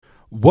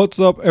What's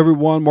up,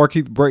 everyone?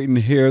 Markeith Brayton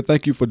here.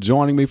 Thank you for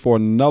joining me for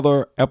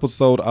another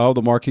episode of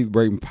the Markeith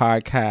Brayton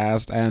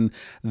Podcast. And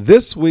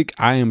this week,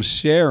 I am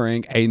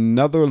sharing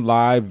another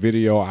live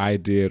video I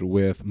did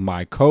with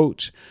my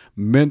coach,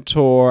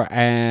 mentor,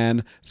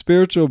 and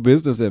spiritual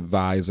business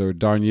advisor,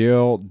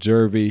 Darnyelle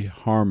Jervey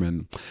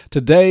Harmon.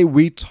 Today,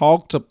 we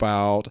talked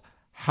about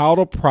how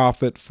to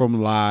profit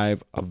from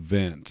live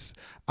events.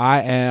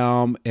 I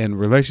am in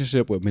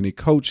relationship with many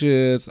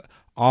coaches,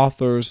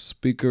 authors,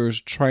 speakers,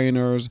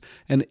 trainers,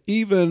 and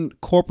even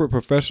corporate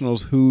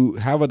professionals who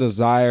have a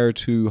desire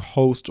to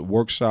host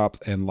workshops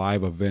and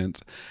live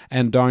events.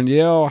 And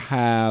Darnyelle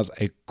has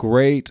a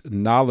great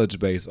knowledge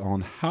base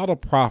on how to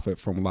profit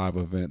from live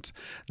events.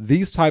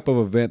 These type of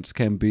events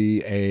can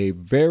be a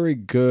very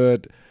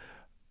good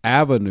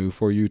avenue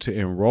for you to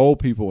enroll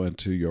people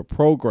into your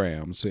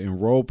programs, to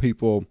enroll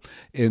people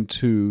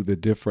into the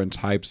different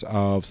types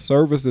of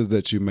services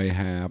that you may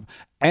have,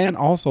 and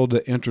also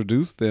to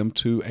introduce them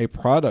to a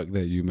product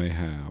that you may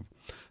have.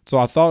 So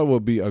I thought it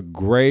would be a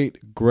great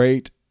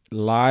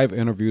live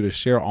interview to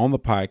share on the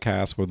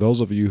podcast for those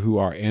of you who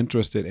are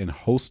interested in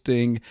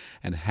hosting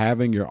and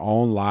having your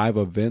own live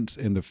events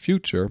in the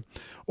future.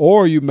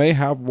 Or you may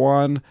have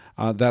one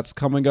that's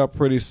coming up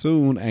pretty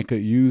soon and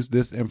could use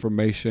this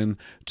information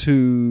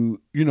to,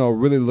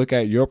 really look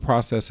at your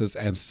processes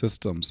and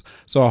systems.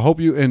 So I hope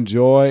you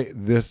enjoy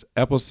this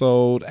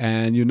episode.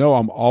 And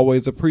I'm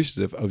always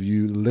appreciative of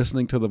you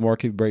listening to the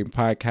Markeith Brayton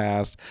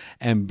Podcast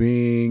and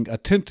being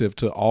attentive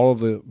to all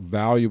of the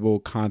valuable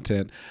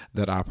content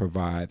that I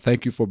provide.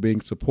 Thank you for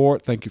being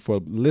support. Thank you for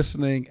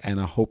listening. And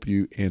I hope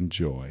you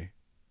enjoy.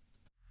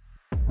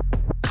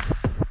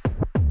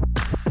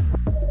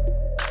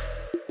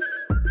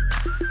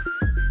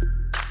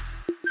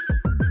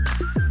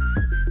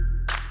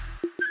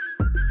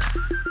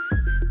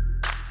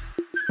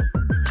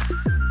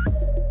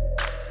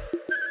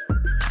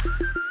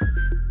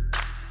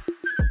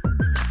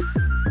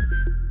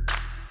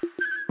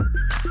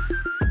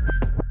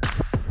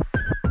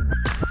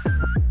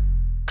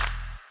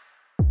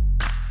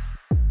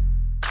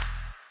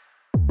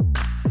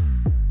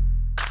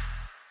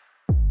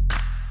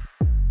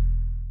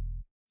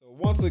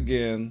 Once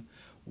again,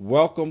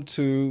 welcome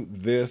to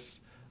this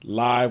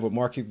live with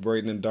Markeith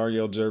Brayton and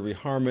Darnyelle Jervey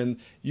Harmon.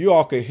 You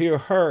all could hear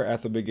her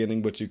at the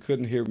beginning, but you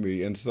couldn't hear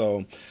me. And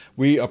so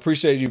we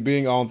appreciate you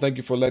being on. Thank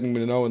you for letting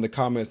me know in the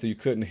comments that you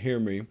couldn't hear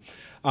me.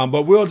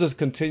 But we'll just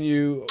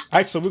continue.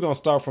 Actually, we're going to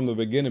start from the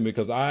beginning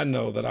because I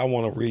know that I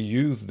want to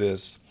reuse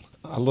this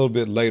a little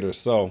bit later.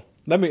 So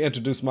let me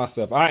introduce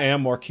myself. I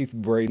am Markeith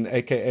Brayton,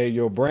 aka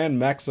your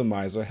brand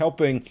maximizer,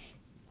 helping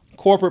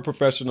corporate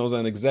professionals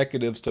and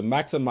executives to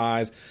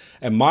maximize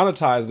and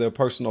monetize their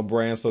personal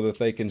brand so that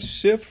they can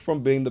shift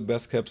from being the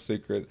best kept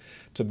secret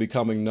to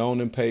becoming known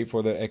and paid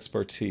for their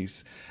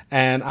expertise.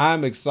 And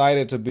I'm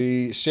excited to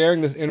be sharing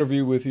this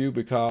interview with you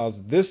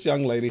because this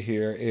young lady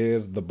here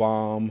is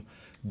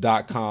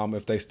thebomb.com.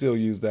 If they still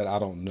use that, I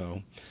don't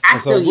know.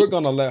 And so we're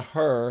going to let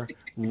her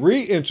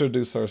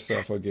reintroduce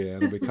herself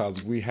again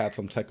because we had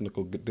some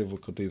technical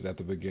difficulties at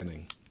the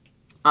beginning.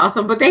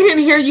 Awesome, but they didn't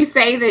hear you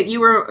say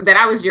that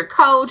I was your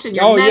coach and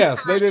your mentor. Oh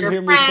yes, they didn't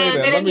hear me say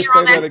that. Let me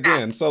say that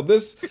again. So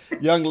this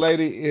young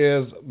lady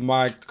is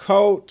my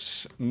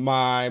coach,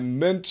 my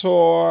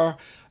mentor,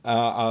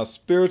 a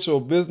spiritual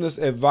business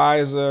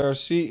advisor.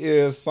 She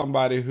is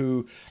somebody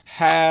who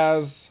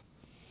has,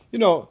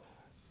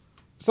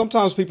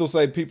 sometimes people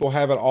say people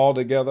have it all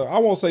together. I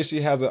won't say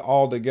she has it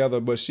all together,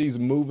 but she's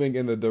moving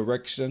in the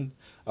direction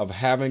of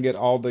having it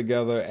all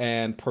together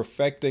and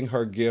perfecting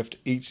her gift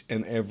each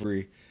and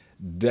every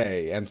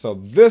day. And so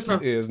this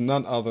is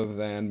none other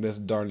than Miss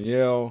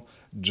Darnyelle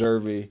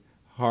Jervey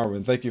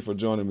Harmon. Thank you for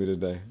joining me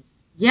today.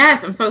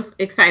 Yes, I'm so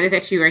excited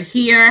that you are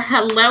here.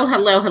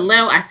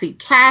 Hello. I see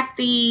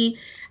Kathy.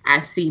 I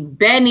see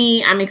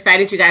Benny. I'm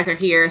excited you guys are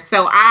here.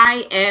 So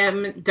I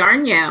am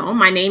Darnyelle.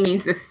 My name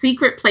means the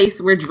secret place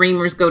where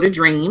dreamers go to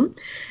dream.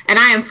 And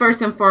I am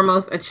first and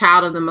foremost a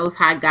child of the Most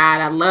High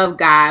God. I love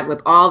God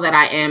with all that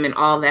I am and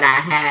all that I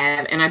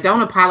have. And I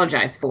don't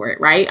apologize for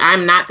it, right?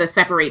 I'm not the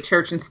separate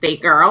church and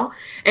state girl.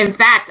 In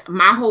fact,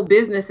 my whole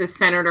business is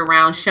centered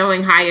around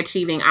showing high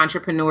achieving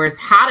entrepreneurs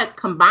how to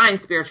combine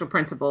spiritual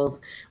principles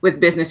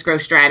with business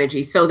growth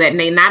strategy so that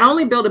they not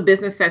only build a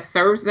business that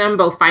serves them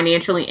both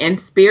financially and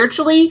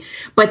spiritually,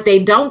 but they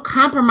don't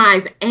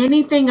compromise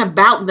anything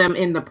about them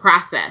in the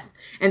process.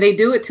 And they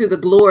do it to the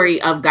glory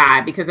of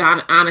God, because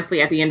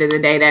honestly, at the end of the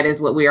day, that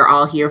is what we are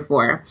all here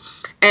for.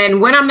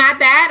 And when I'm not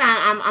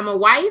that, I'm a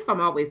wife.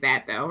 I'm always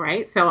that, though,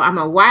 right? So I'm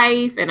a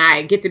wife, and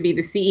I get to be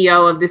the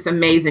CEO of this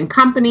amazing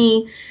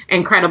company,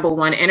 Incredible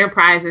One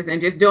Enterprises, and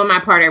just doing my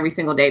part every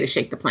single day to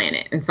shake the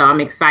planet. And so I'm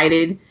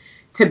excited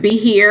to be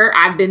here.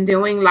 I've been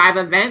doing live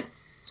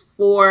events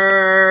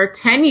for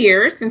 10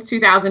 years. Since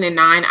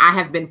 2009. I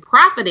have been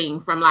profiting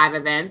from live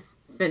events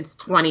since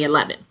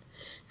 2011.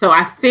 So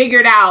I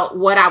figured out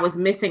what I was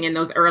missing in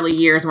those early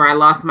years where I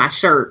lost my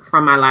shirt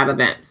from my live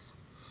events.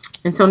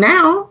 And so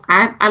now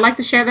I like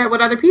to share that with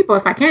other people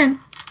if I can.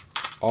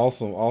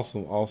 Awesome.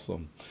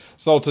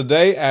 So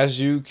today, as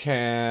you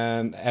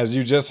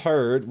just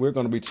heard, we're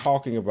going to be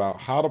talking about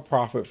how to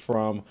profit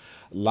from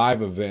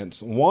live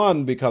events.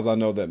 One, because I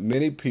know that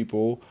many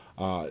people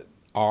are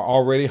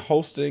already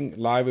hosting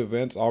live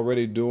events,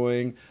 already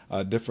doing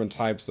different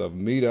types of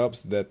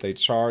meetups that they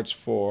charge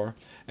for.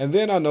 And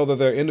then I know that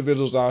there are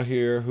individuals out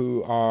here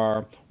who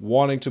are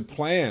wanting to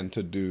plan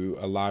to do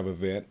a live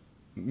event,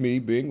 me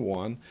being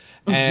one,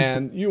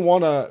 and you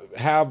want to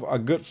have a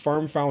good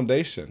firm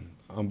foundation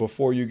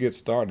before you get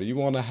started. You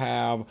want to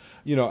have,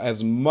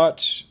 as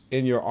much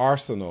in your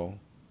arsenal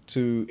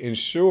to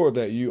ensure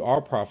that you are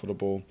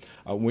profitable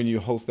when you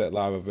host that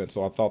live event.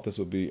 So I thought this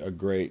would be a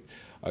great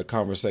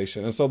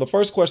conversation. And so the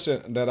first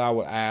question that I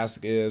would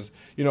ask is,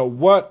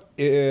 what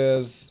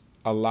is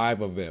a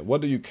live event?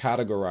 What do you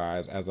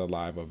categorize as a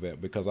live event?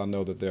 Because I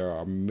know that there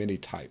are many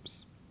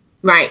types.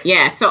 Right.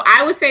 Yeah. So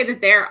I would say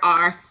that there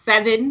are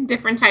 7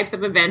 different types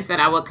of events that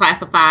I would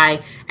classify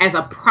as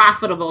a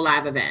profitable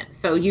live event.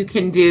 So you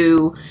can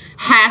do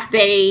half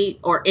day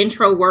or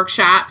intro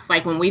workshops.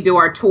 Like when we do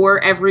our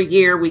tour every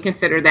year, we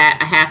consider that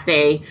a half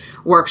day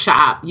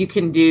workshop. You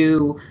can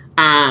do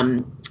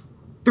 2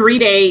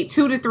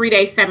 to 3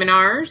 day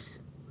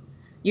seminars.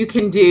 You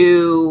can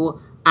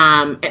do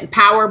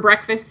power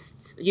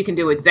breakfasts. You can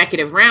do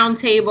executive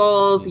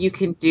roundtables. You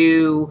can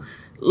do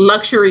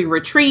luxury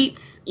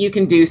retreats. You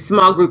can do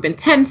small group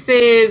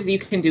intensives. You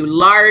can do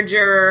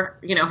larger,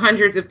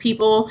 hundreds of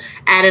people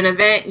at an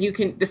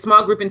event. The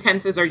small group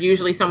intensives are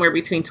usually somewhere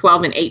between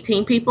 12 and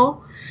 18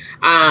 people.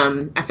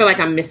 I feel like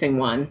I'm missing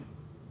one.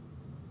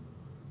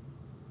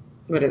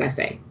 What did I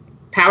say?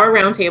 Power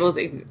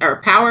roundtables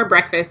or power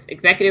breakfasts,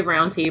 executive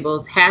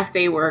roundtables, half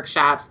day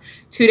workshops,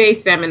 2-day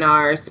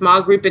seminars,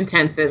 small group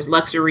intensives,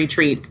 luxury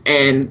retreats,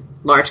 and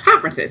large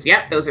conferences.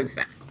 Yep, those are the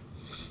 7.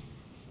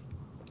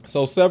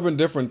 So 7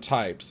 different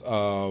types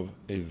of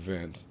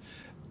events.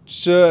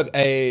 Should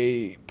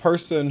a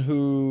person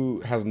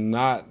who has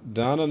not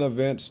done an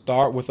event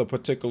start with a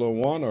particular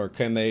one, or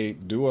can they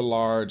do a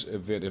large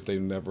event if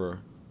they've never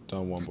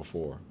done one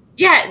before?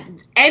 Yeah,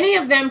 any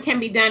of them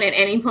can be done at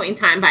any point in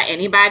time by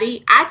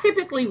anybody. I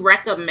typically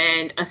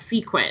recommend a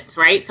sequence,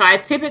 right? So I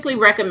typically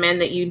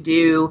recommend that you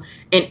do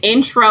an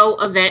intro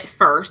event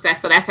first.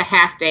 That's a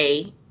half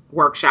day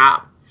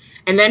workshop.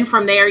 And then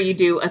from there, you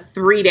do a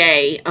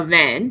 3-day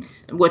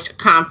event, which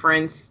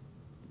conference,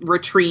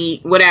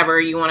 retreat,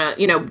 whatever you want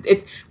to,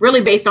 it's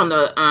really based on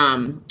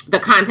the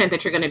content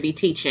that you're going to be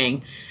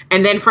teaching.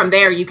 And then from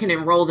there, you can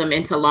enroll them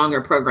into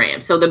longer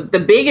programs. So the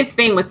biggest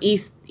thing with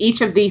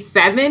each of these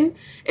 7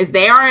 is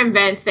they are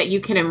events that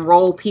you can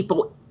enroll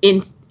people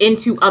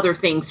into other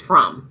things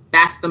from.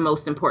 That's the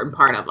most important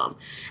part of them.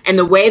 And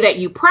the way that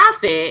you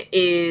profit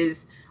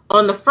is,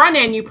 on the front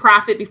end, you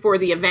profit before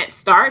the event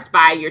starts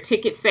by your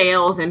ticket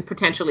sales and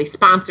potentially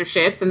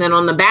sponsorships. And then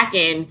on the back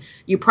end,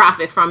 you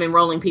profit from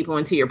enrolling people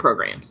into your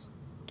programs.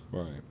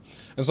 Right.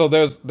 And so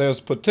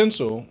there's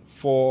potential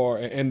for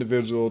an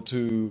individual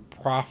to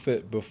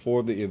profit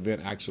before the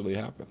event actually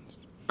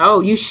happens.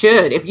 Oh, you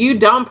should. If you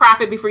don't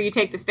profit before you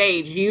take the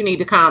stage, you need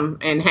to come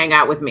and hang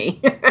out with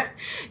me.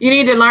 You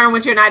need to learn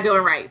what you're not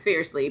doing right,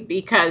 seriously,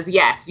 because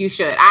yes, you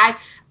should. I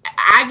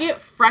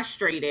get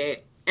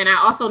frustrated. And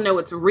I also know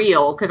it's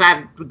real because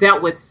I've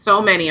dealt with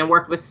so many and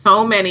worked with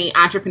so many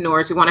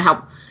entrepreneurs who want to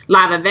help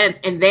live events,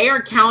 and they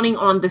are counting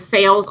on the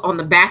sales on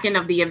the back end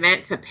of the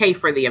event to pay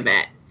for the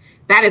event.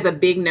 That is a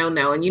big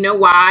no-no. And you know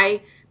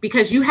why?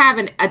 Because you have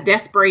a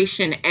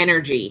desperation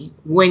energy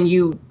when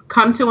you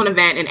come to an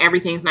event and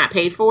everything's not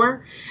paid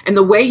for. And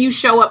the way you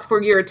show up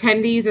for your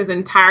attendees is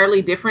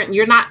entirely different.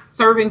 You're not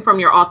serving from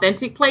your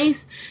authentic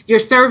place. You're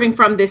serving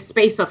from this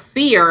space of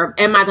fear of,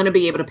 am I going to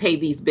be able to pay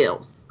these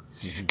bills?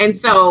 Mm-hmm. And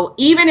so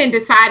even in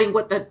deciding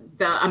what the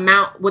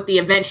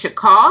event should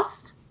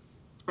cost,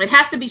 it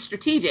has to be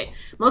strategic.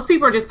 Most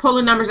people are just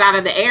pulling numbers out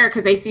of the air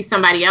because they see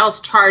somebody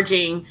else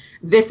charging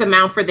this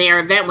amount for their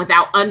event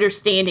without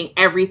understanding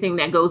everything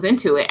that goes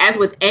into it. As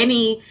with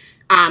any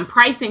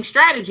pricing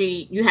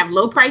strategy, you have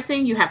low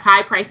pricing, you have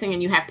high pricing,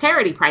 and you have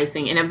parity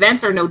pricing, and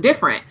events are no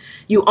different.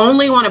 You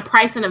only want to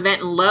price an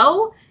event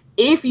low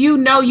if you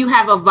know you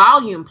have a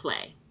volume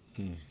play.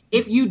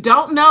 If you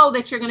don't know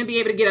that you're going to be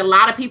able to get a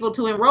lot of people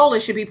to enroll,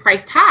 it should be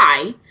priced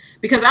high,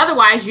 because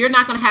otherwise you're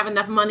not going to have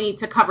enough money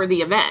to cover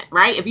the event,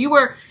 right? If you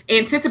were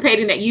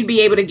anticipating that you'd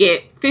be able to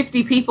get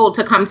 50 people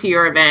to come to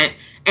your event,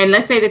 and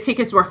let's say the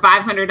tickets were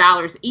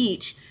 $500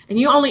 each, and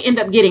you only end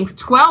up getting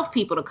 12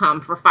 people to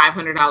come for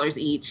 $500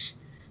 each,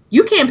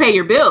 you can't pay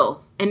your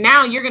bills. And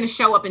now you're going to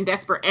show up in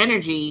desperate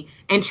energy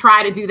and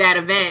try to do that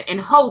event and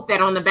hope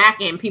that on the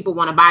back end people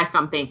want to buy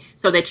something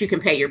so that you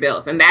can pay your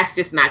bills. And that's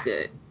just not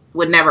good.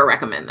 Would never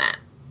recommend that.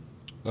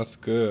 That's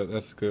good.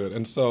 That's good.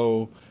 And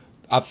so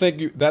I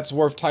think that's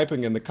worth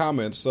typing in the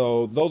comments.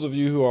 So those of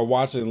you who are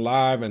watching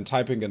live and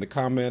typing in the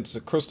comments,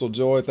 Crystal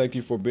Joy, thank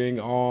you for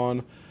being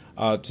on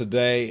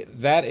today.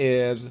 That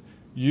is,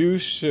 you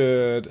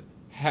should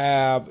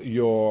have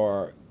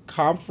your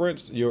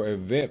conference, your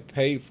event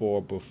paid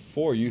for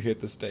before you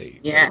hit the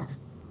stage.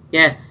 Yes.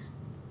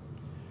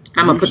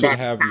 I'm going to put that. You should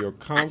have your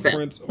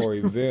conference or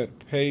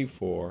event paid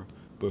for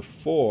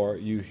before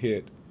you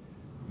hit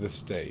the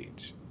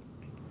stage.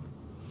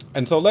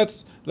 And so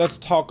let's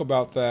talk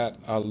about that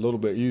a little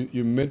bit.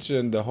 You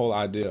mentioned the whole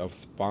idea of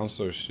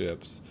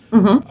sponsorships.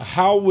 Mm-hmm.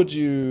 How would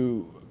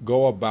you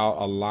go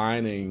about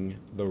aligning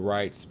the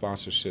right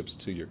sponsorships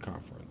to your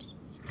conference?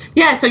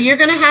 Yeah, so you're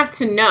going to have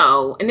to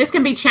know, and this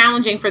can be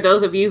challenging for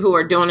those of you who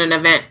are doing an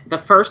event the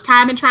first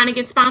time and trying to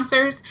get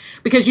sponsors,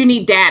 because you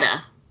need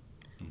data.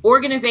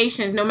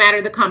 Organizations, no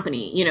matter the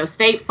company,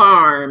 State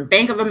Farm,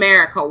 Bank of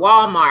America,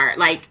 Walmart,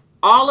 like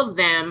all of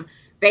them,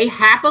 they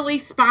happily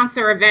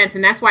sponsor events,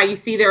 and that's why you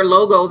see their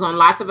logos on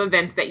lots of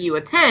events that you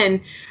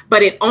attend,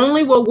 but it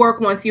only will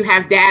work once you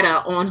have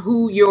data on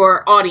who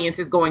your audience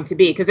is going to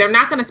be, because they're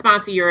not going to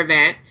sponsor your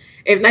event.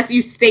 Let's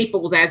use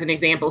Staples as an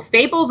example.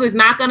 Staples is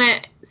not going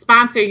to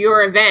sponsor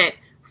your event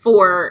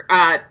for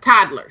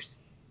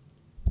toddlers.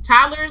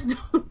 Toddlers,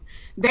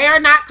 they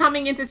are not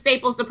coming into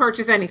Staples to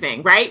purchase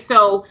anything, right?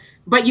 So,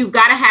 but you've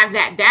got to have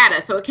that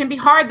data. So it can be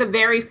hard the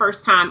very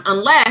first time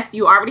unless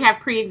you already have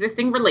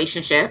pre-existing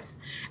relationships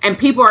and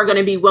people are going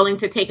to be willing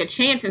to take a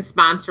chance in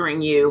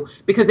sponsoring you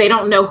because they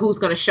don't know who's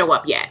going to show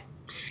up yet.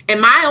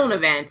 In my own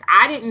events,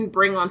 I didn't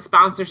bring on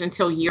sponsors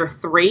until year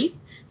 3.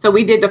 So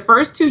we did the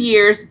first 2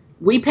 years.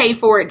 We paid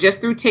for it just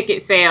through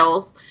ticket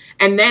sales.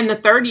 And then the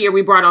third year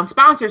we brought on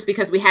sponsors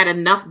because we had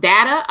enough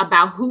data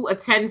about who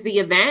attends the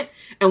event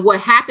and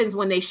what happens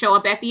when they show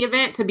up at the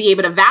event to be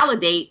able to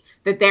validate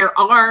that there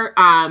are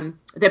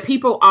that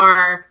people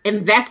are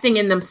investing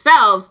in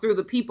themselves through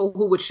the people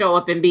who would show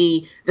up and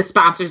be the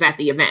sponsors at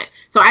the event.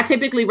 So I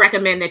typically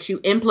recommend that you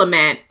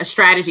implement a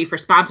strategy for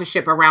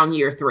sponsorship around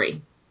year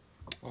 3.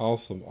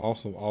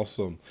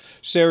 Awesome.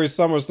 Sherry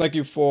Summers, thank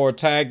you for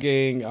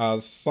tagging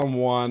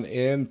someone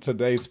in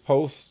today's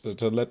post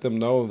to let them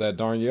know that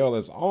Darnyelle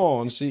is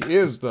on. She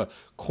is the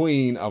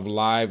queen of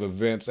live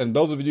events. And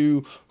those of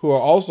you who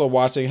are also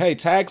watching, hey,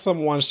 tag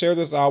someone, share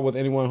this out with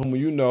anyone whom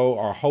you know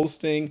are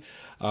hosting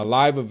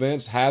live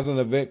events, has an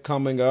event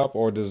coming up,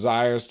 or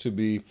desires to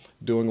be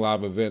doing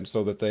live events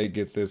so that they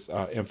get this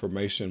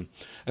information.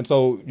 And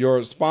so your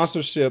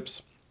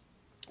sponsorships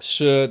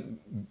should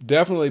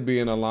definitely be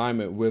in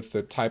alignment with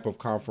the type of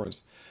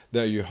conference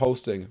that you're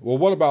hosting. Well,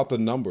 what about the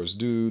numbers?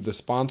 Do the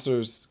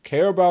sponsors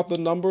care about the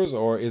numbers,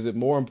 or is it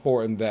more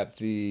important that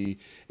the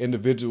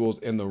individuals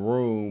in the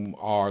room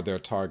are their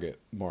target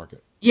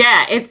market?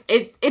 Yeah,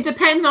 it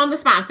depends on the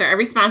sponsor.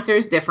 Every sponsor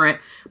is different,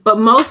 but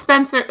most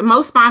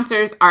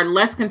sponsors are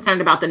less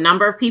concerned about the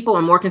number of people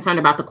and more concerned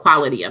about the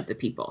quality of the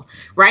people,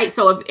 right?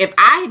 So if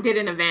I did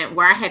an event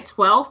where I had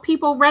 12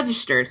 people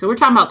registered, so we're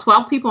talking about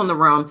 12 people in the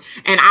room,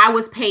 and I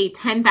was paid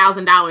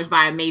 $10,000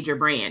 by a major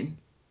brand.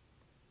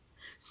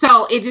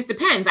 So it just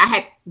depends. I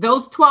had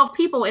those 12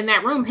 people in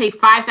that room paid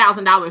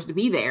 $5,000 to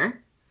be there.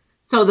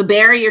 So the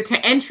barrier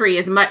to entry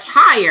is much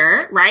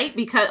higher, right?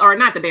 Or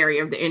not the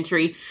barrier of the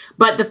entry,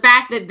 but the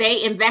fact that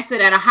they invested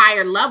at a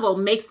higher level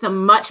makes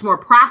them much more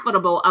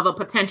profitable of a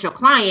potential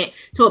client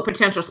to a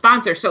potential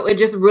sponsor. So it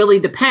just really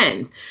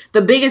depends.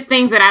 The biggest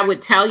things that I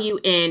would tell you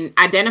in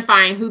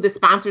identifying who the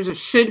sponsors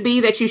should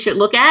be that you should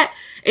look at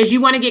is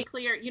you want to get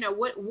clear,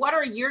 what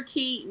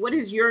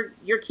is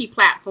your key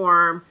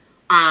platform,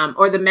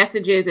 or the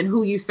messages and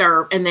who you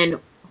serve, and then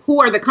who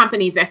are the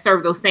companies that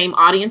serve those same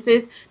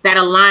audiences that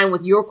align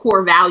with your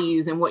core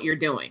values and what you're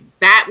doing.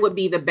 That would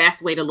be the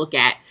best way to look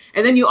at.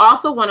 And then you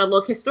also want to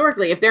look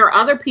historically. If there are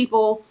other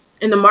people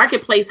in the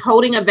marketplace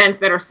holding events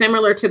that are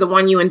similar to the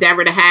one you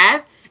endeavor to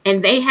have,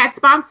 and they had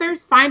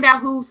sponsors, find out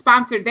who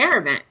sponsored their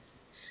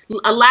events.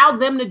 Allow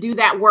them to do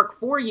that work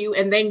for you,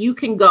 and then you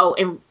can go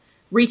and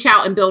reach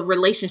out and build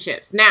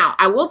relationships. Now,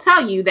 I will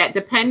tell you that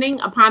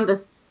depending upon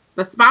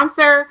the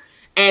sponsor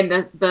and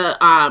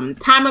the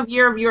time of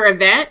year of your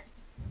event,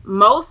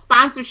 most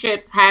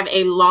sponsorships have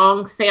a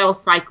long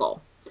sales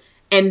cycle,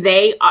 and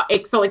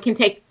so it can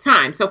take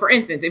time. So for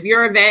instance, if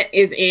your event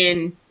is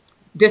in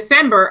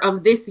December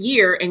of this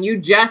year and you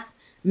just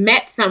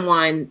met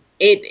someone,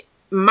 it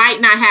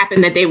might not happen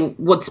that they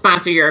would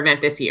sponsor your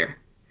event this year.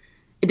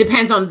 It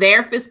depends on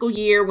their fiscal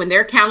year, when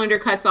their calendar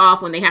cuts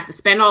off, when they have to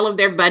spend all of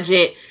their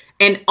budget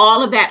and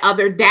all of that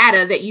other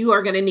data that you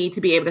are going to need to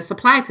be able to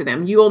supply to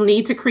them. You will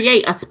need to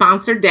create a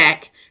sponsor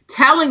deck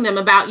telling them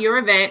about your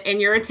event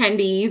and your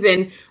attendees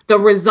and the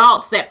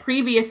results that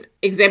previous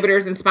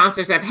exhibitors and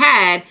sponsors have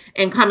had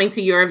in coming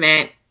to your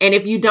event. And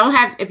if you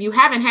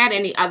haven't had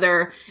any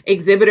other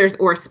exhibitors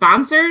or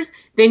sponsors,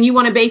 then you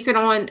want to base it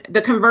on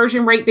the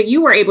conversion rate that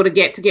you were able to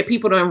get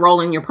people to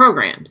enroll in your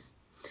programs.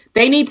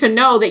 They need to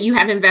know that you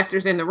have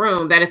investors in the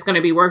room, that it's going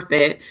to be worth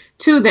it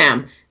to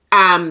them.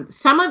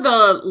 Some of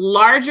the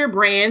larger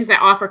brands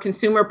that offer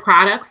consumer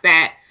products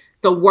that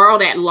the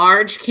world at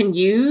large can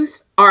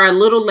use are a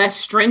little less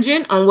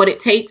stringent on what it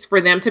takes for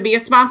them to be a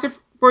sponsor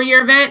for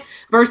your event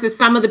versus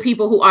some of the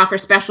people who offer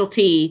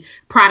specialty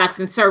products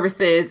and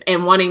services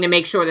and wanting to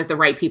make sure that the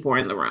right people are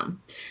in the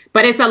room.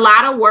 But it's a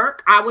lot of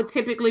work. I would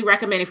typically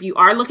recommend, if you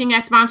are looking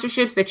at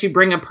sponsorships, that you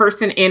bring a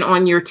person in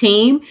on your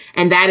team,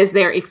 and that is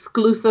their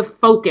exclusive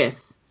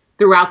focus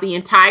throughout the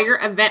entire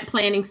event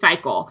planning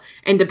cycle.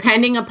 And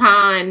depending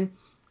upon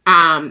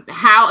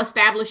how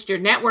established your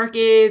network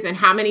is and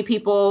how many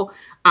people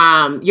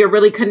you're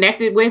really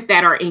connected with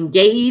that are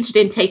engaged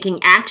in taking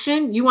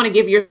action. You want to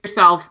give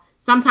yourself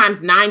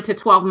sometimes 9 to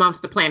 12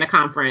 months to plan a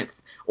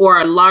conference or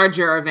a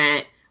larger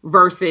event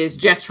versus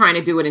just trying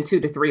to do it in 2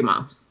 to 3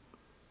 months.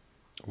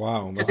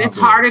 Wow. Because it's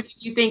harder than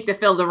you think to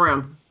fill the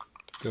room.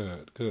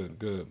 Good.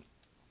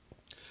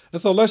 And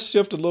so let's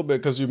shift a little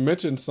bit, because you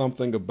mentioned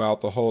something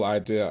about the whole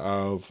idea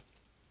of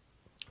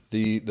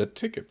the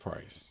ticket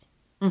price.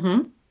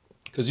 Mm-hmm.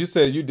 Because you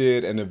said you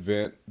did an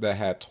event that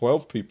had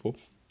 12 people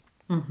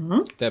Mm-hmm.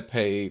 that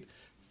paid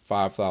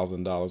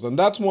 $5,000. And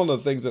that's one of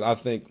the things that I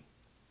think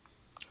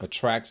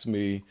attracts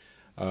me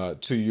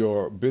to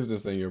your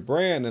business and your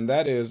brand. And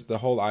that is the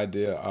whole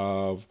idea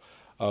of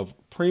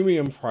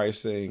premium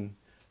pricing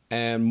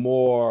and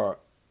more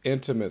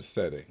intimate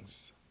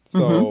settings.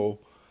 So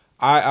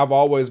I've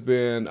always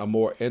been a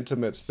more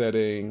intimate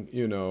setting,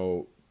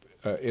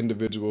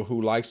 individual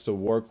who likes to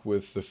work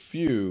with the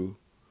few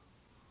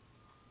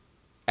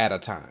at a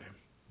time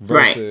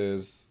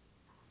versus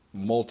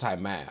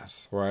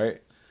multi-mass,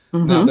 right?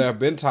 Now, there have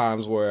been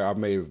times where I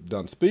may have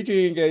done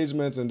speaking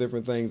engagements and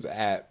different things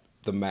at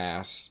the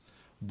mass,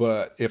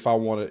 but if I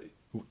wanted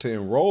to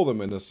enroll them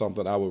into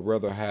something, I would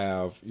rather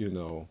have,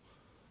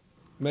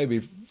 maybe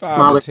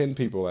 5 to 10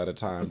 people at a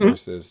time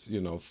versus,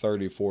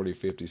 30, 40,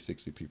 50,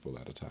 60 people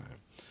at a time.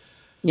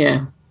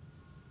 Yeah.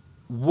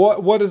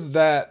 What is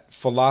that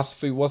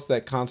philosophy? What's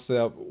that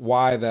concept?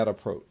 Why that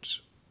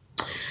approach?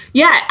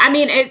 Yeah, I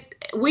mean,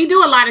 we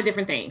do a lot of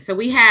different things. So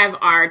we have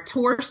our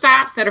tour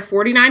stops that are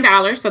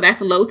 $49. So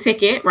that's low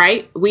ticket,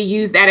 right? We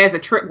use that as a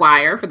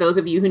tripwire. For those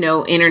of you who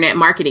know internet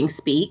marketing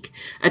speak,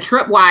 a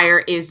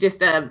tripwire is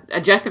just a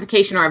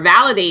justification or a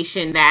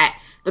validation that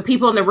the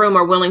people in the room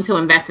are willing to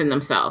invest in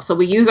themselves. So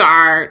we use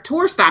our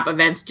tour stop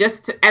events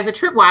as a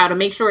tripwire to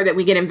make sure that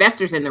we get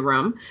investors in the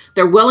room.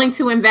 They're willing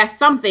to invest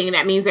something.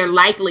 That means they're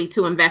likely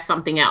to invest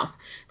something else.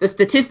 The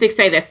statistics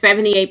say that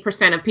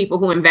 78% of people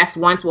who invest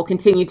once will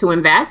continue to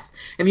invest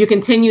if you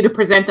continue to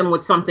present them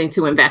with something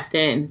to invest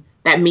in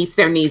that meets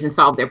their needs and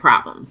solve their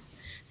problems.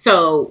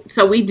 So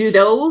we do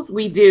those.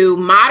 We do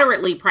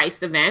moderately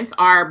priced events.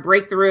 Our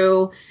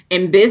Breakthrough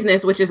in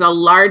Business, which is a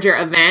larger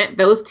event,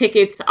 those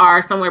tickets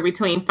are somewhere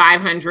between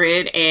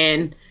 $500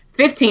 and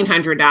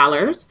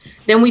 $1,500.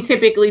 Then we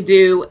typically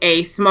do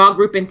a small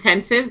group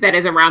intensive that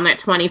is around that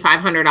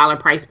 $2,500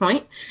 price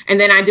point. And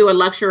then I do a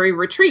luxury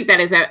retreat that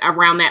is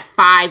around that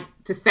 $500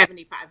 to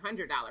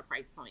 $7,500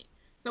 price point.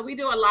 So we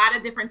do a lot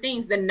of different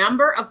things. The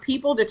number of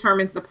people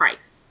determines the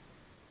price.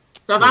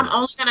 So if I'm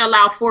only going to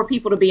allow 4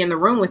 people to be in the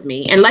room with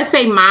me, and let's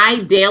say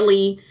my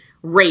daily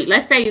rate,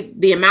 let's say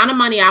the amount of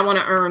money I want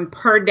to earn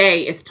per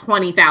day is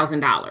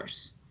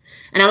 $20,000.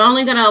 And I'm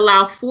only going to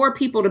allow 4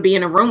 people to be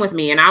in a room with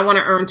me, and I want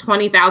to earn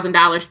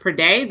 $20,000 per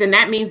day, then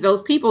that means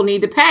those people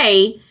need to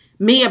pay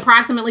me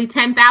approximately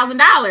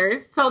 $10,000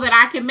 so that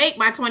I can make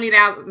my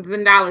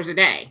 $20,000 a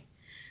day,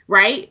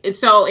 right? And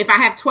so if I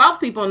have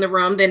 12 people in the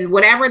room, then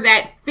whatever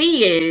that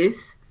fee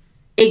is,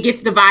 it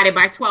gets divided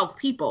by 12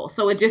 people.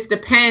 So it just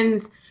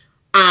depends.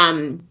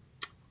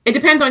 It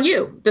depends on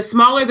you. The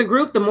smaller the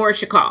group, the more it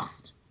should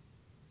cost.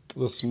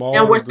 The smaller.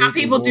 And where some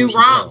people do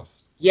wrong.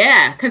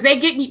 Yeah, because they're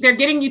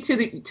getting you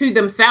to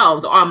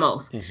themselves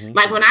almost.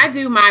 Like when I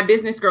do my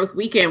business growth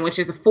weekend, which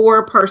is a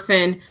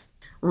 4-person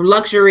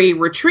luxury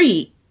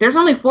retreat, there's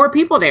only 4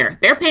 people there.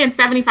 They're paying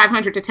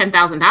 $7,500 to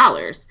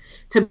 $10,000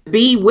 to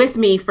be with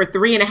me for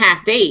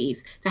 3.5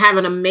 days to have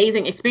an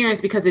amazing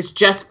experience because it's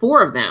just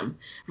 4 of them.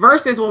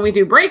 Versus when we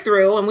do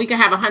Breakthrough and we can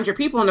have 100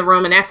 people in the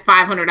room and that's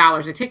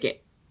 $500 a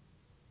ticket.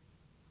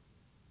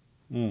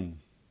 And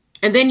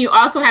then you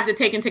also have to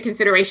take into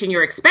consideration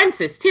your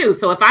expenses too.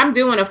 So if I'm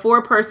doing a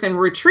 4-person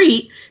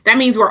retreat, that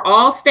means we're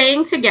all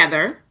staying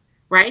together,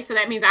 right? So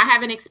that means I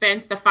have an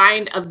expense to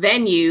find a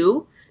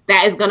venue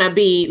that is going to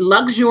be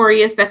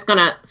luxurious, that's going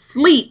to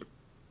sleep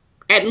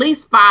at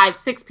least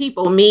 5-6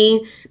 people,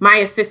 me, my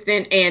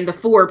assistant, and the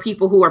 4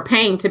 people who are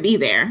paying to be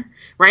there,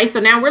 right? So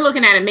now we're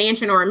looking at a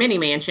mansion or a mini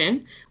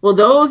mansion. Well,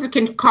 those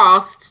can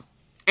cost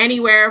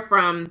anywhere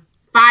from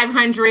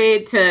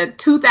 $500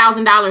 to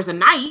 $2,000 a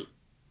night.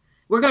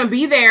 We're going to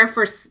be there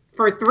for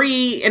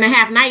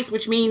 3.5 nights,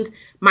 which means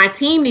my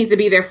team needs to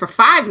be there for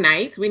 5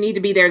 nights. We need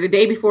to be there the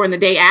day before and the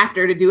day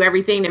after to do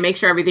everything to make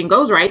sure everything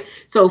goes right.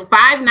 So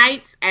 5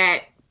 nights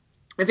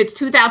if it's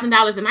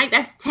 $2,000 a night,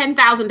 that's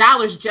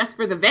 $10,000 just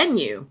for the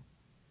venue.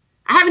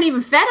 I haven't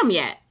even fed them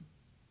yet.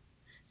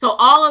 So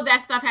all of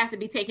that stuff has to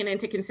be taken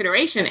into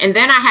consideration. And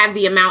then I have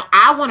the amount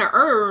I want to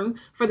earn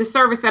for the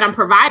service that I'm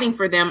providing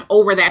for them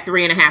over that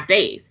 3.5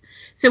 days.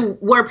 So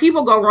where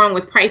people go wrong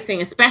with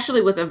pricing,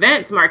 especially with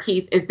events,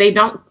 Markeith, is they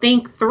don't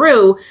think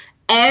through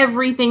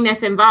everything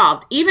that's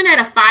involved. Even at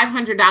a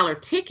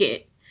 $500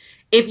 ticket,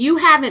 if you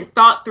haven't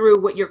thought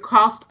through what your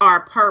costs are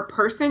per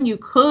person, you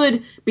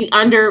could be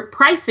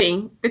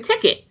underpricing the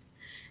ticket.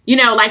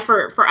 Like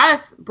for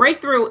us,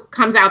 Breakthrough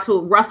comes out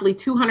to roughly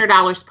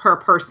 $200 per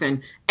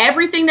person.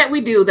 Everything that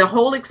we do, the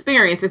whole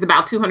experience is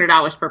about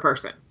 $200 per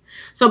person.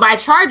 So by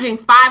charging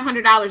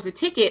 $500 a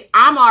ticket,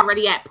 I'm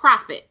already at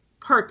profit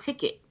per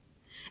ticket.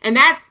 And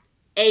that's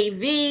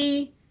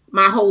AV,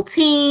 my whole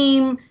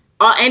team,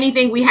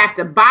 anything we have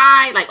to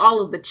buy, like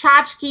all of the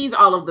tchotchkes,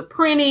 all of the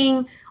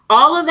printing,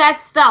 all of that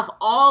stuff,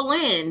 all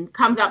in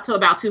comes up to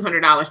about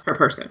 $200 per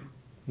person.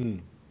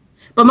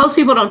 But most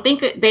people don't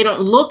think they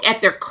don't look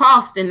at their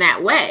cost in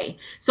that way.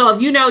 So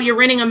if you're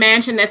renting a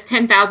mansion that's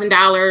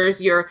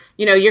 $10,000, you're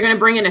going to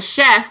bring in a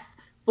chef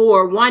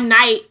for one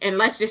night, and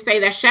let's just say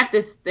that chef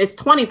is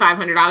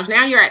 $2,500.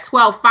 Now you're at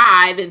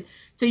 $12,500, and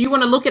so you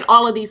want to look at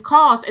all of these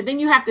costs, and then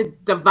you have to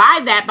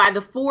divide that by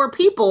the 4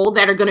 people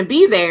that are going to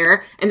be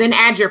there, and then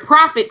add your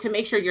profit to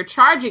make sure you're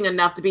charging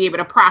enough to be able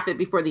to profit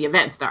before the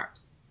event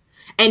starts.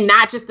 And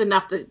not just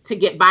enough to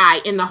get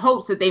by in the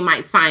hopes that they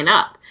might sign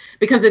up.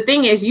 Because the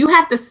thing is, you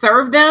have to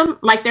serve them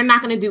like they're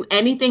not going to do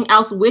anything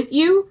else with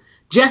you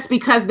just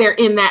because they're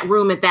in that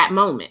room at that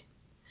moment.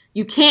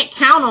 You can't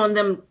count on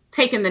them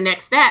taking the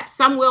next step.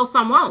 Some will,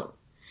 some won't.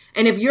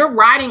 And if you're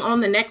riding on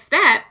the next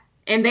step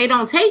and they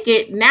don't take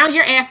it, now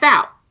you're asked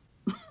out.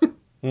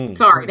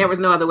 Sorry, there was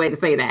no other way to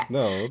say that.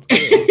 No, it's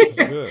good. It's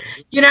good.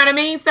 You know what I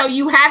mean? So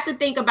you have to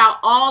think about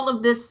all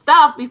of this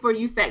stuff before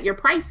you set your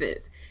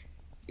prices.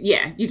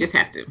 Yeah, you just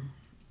have to.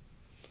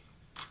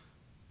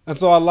 And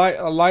so I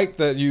like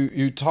that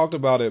you talked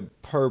about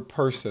it per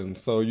person.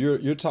 So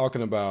you're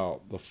talking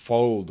about the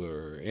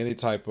folder, any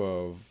type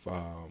of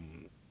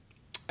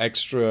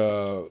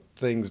extra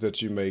things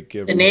that you may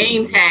give. The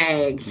name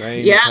tag.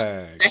 Name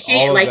tags.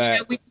 All of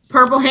that.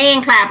 Purple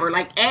hand clapper,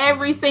 like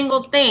every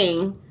single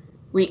thing.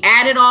 We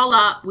add it all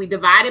up. We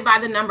divide it by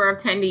the number of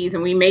attendees,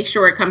 and we make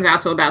sure it comes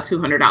out to about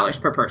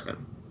 $200 per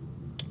person.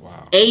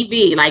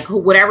 AV, like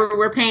whatever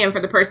we're paying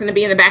for the person to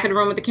be in the back of the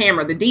room with the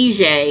camera, the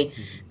DJ,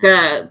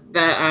 the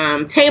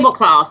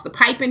tablecloths, the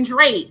pipe and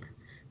drape,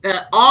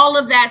 all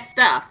of that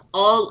stuff,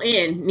 all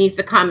in needs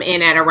to come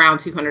in at around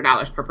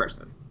 $200 per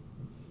person.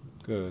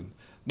 Good.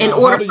 Now, in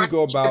order how do for us you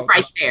go to keep about the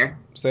price there?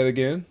 Say it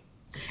again.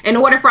 In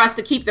order for us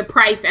to keep the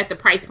price at the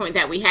price point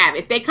that we have.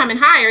 If they come in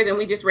higher, then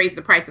we just raise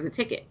the price of the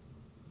ticket.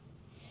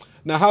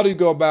 Now, how do you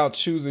go about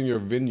choosing your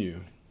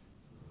venue?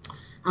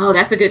 Oh,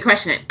 that's a good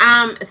question.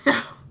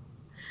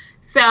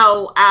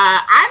 So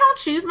I don't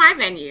choose my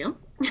venue.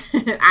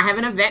 I have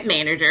an event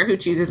manager who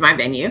chooses my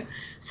venue.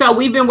 So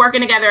we've been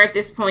working together at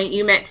this point.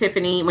 You met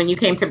Tiffany when you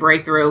came to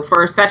Breakthrough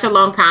for such a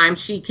long time.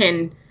 She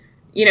can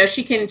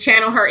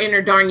channel her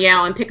inner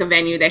Darnyelle and pick a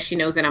venue that she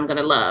knows that I'm going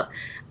to love.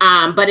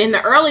 But in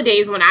the early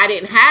days when I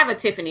didn't have a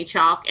Tiffany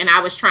Chalk and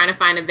I was trying to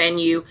find a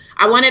venue,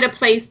 I wanted a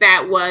place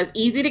that was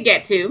easy to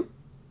get to.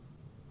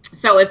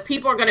 So if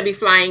people are going to be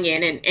flying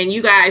in, and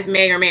you guys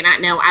may or may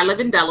not know, I live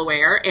in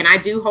Delaware, and I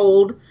do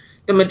hold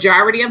the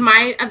majority of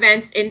my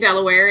events in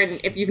Delaware. And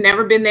if you've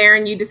never been there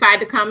and you decide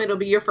to come, it'll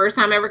be your first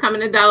time ever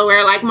coming to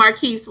Delaware, like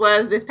Marquise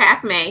was this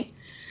past May.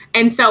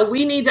 And so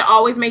we need to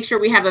always make sure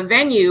we have a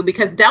venue,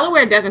 because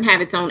Delaware doesn't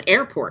have its own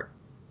airport,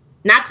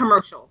 not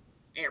commercial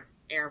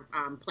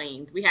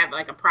planes. We have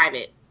like a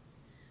private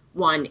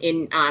one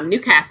in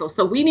Newcastle.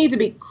 So we need to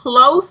be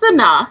close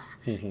enough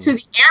to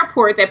the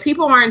airport that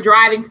people aren't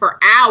driving for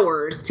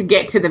hours to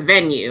get to the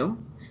venue,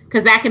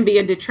 because that can be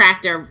a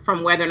detractor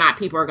from whether or not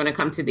people are going to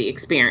come to the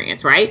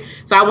experience, right?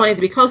 So I want it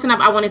to be close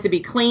enough. I want it to be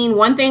clean.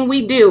 One thing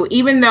we do,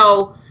 even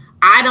though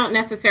I don't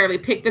necessarily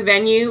pick the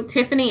venue,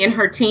 Tiffany and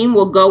her team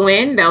will go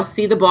in. They'll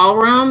see the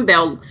ballroom.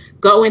 They'll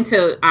go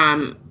into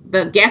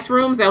the guest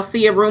rooms. They'll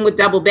see a room with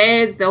double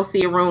beds. They'll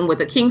see a room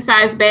with a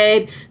king-size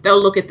bed.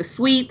 They'll look at the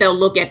suite. They'll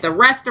look at the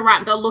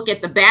restaurant. They'll look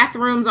at the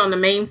bathrooms on the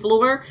main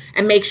floor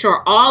and make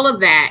sure all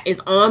of that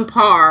is on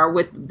par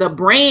with the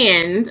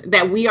brand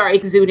that we are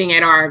exuding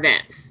at our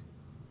events.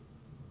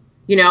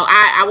 You know,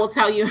 I will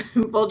tell you,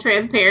 full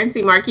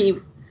transparency, Marquis,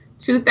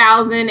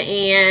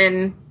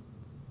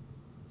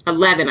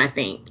 2011, I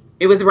think.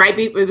 It was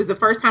the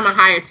first time I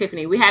hired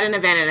Tiffany. We had an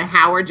event at a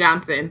Howard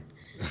Johnson.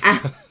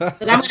 I'm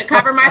going to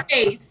cover my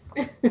face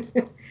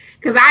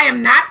because I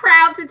am not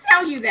proud to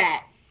tell you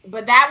that.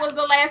 But that was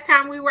the last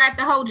time we were at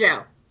the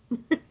Hojo.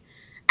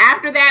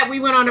 After that, we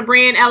went on a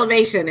brand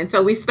elevation. And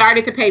so we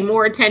started to pay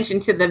more attention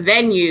to the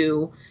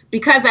venue,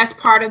 because that's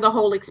part of the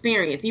whole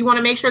experience. You want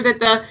to make sure that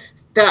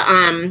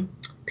the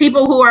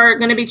people who are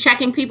going to be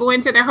checking people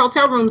into their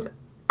hotel rooms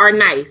are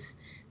nice,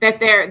 that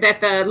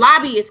the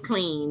lobby is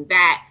clean,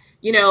 that,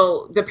 you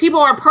know, the people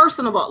are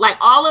personable. Like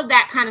all of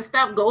that kind of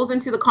stuff goes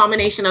into the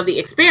culmination of the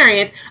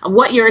experience of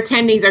what your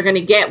attendees are going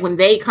to get when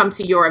they come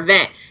to your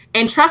event.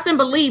 And trust and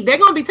believe, they're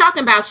going to be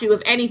talking about you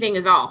if anything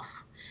is off.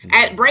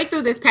 At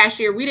Breakthrough this past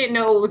year, we didn't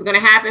know what was going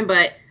to happen,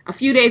 but a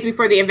few days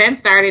before the event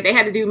started, they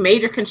had to do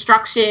major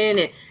construction, and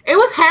it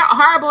was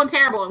horrible and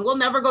terrible. And we'll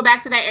never go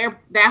back to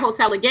that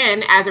hotel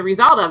again as a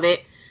result of it,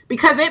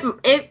 because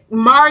it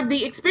marred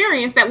the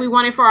experience that we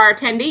wanted for our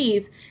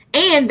attendees,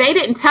 and they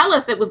didn't tell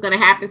us it was going to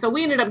happen. So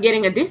we ended up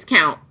getting a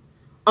discount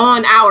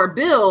on our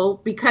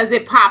bill because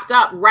it popped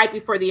up right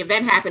before the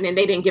event happened, and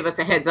they didn't give us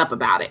a heads up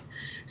about it.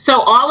 So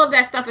all of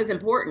that stuff is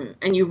important,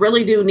 and you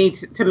really do need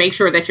to make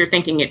sure that you're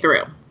thinking it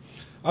through.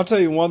 I'll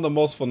tell you, one of the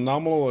most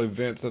phenomenal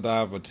events that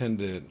I've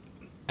attended,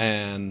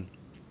 and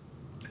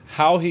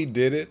how he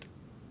did it,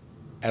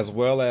 as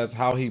well as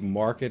how he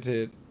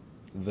marketed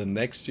the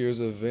next year's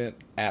event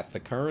at the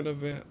current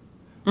event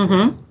Mm-hmm.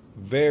 was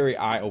very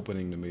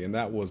eye-opening to me, and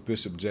that was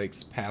Bishop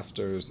Jake's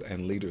Pastors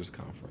and Leaders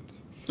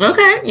Conference.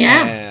 Okay.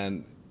 Yeah.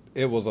 And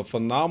it was a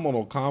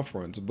phenomenal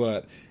conference,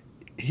 but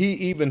he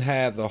even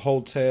had the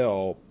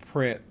hotel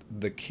print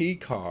the key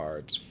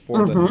cards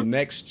for the Mm-hmm.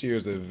 next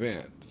year's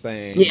event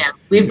saying, Yeah.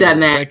 We've done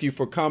that. thank you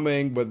for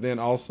coming, but then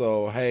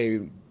also,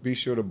 hey, be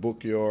sure to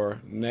book your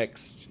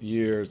next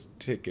year's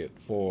ticket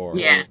for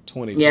Yeah. Yeah.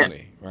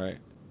 2020, right?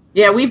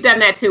 Yeah, we've done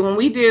that too.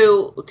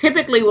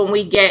 Typically when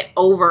we get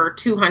over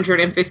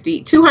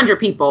 200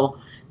 people,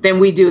 then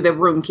we do the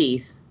room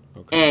keys.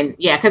 Okay. And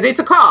yeah, because it's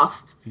a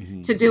cost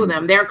Mm-hmm. to do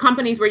them. There are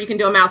companies where you can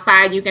do them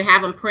outside. You can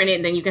have them printed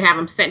and then you can have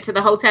them sent to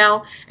the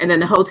hotel. And then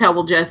the hotel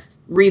will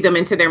just read them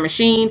into their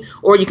machine,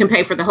 or you can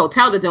pay for the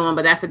hotel to do them,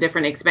 but that's a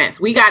different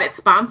expense. We got it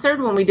sponsored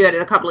when we did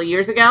it a couple of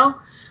years ago,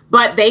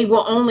 but they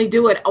will only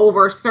do it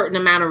over a certain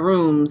amount of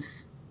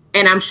rooms.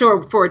 And I'm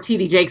sure for a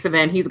TD Jakes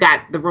event, he's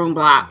got the room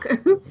block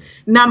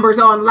numbers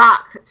on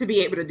lock to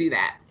be able to do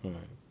that. All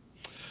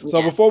right. So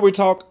Yeah. before we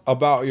talk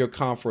about your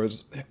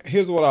conference,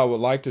 here's what I would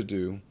like to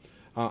do.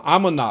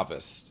 I'm a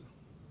novice,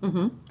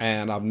 Mm-hmm.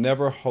 and I've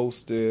never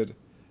hosted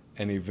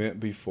an event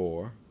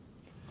before.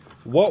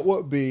 What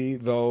would be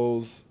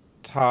those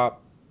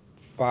top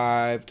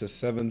 5 to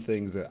 7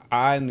 things that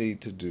I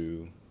need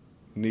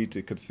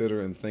to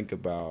consider and think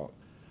about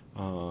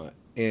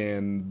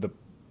in the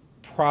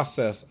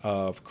process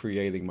of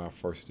creating my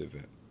first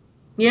event?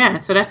 Yeah,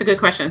 so that's a good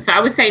question. So I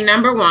would say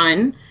number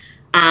one,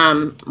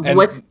 And,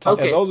 what's and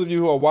focus? those of you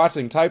who are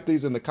watching, type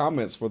these in the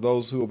comments for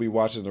those who will be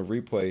watching the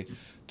replay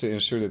to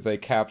ensure that they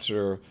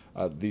capture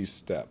these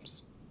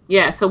steps.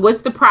 Yeah, so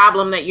what's the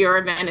problem that your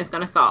event is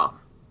going to solve?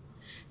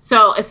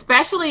 So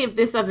especially if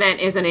this event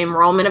is an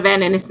enrollment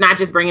event and it's not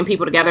just bringing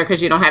people together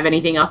because you don't have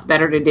anything else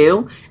better to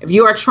do. If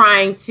you are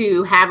trying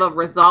to have a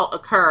result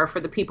occur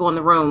for the people in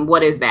the room,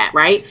 what is that,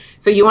 right?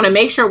 So you want to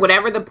make sure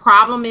whatever the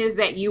problem is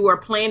that you are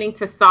planning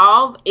to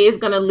solve is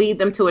going to lead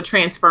them to a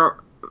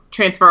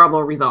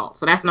transferable result.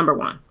 So that's number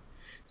one.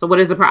 So what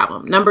is the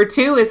problem? Number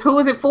two is, who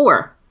is it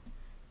for?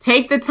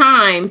 Take the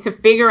time to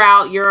figure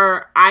out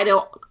your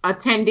ideal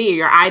attendee,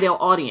 your ideal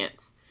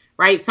audience,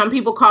 right? Some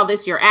people call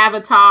this your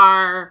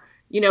avatar.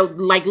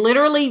 Like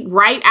literally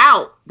write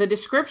out the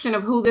description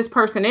of who this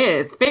person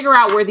is. Figure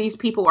out where these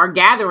people are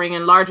gathering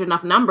in large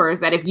enough numbers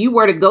that if you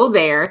were to go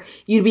there,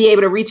 you'd be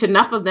able to reach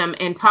enough of them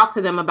and talk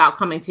to them about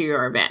coming to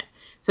your event.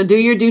 So do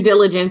your due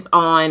diligence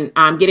on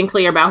getting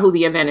clear about who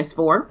the event is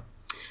for.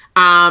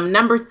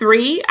 Number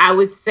three, I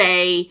would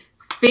say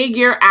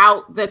figure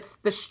out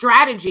the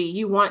strategy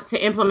you want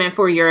to implement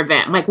for your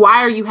event. Like,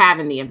 why are you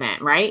having the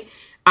event, right?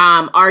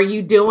 Are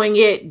you doing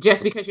it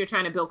just because you're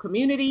trying to build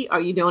community? Are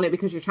you doing it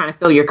because you're trying to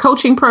fill your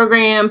coaching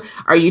program?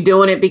 Are you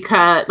doing it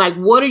because,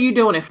 what are you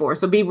doing it for?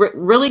 So be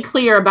really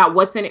clear about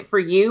what's in it for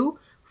you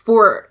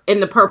in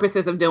the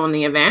purposes of doing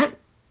the event.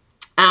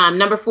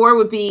 Number four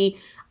would be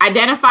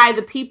identify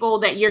the people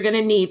that you're going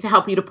to need to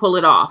help you to pull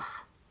it off.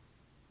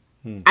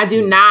 I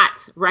do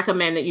not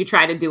recommend that you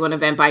try to do an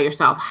event by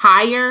yourself.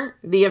 Hire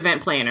the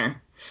event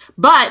planner,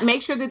 but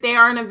make sure that they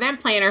are an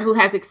event planner who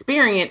has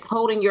experience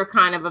holding your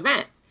kind of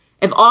events.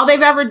 If all they've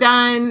ever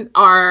done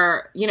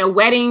are,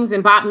 weddings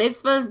and bat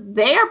mitzvahs,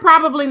 they are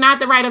probably not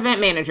the right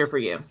event manager for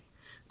you.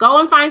 Go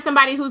and find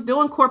somebody who's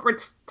doing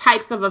corporate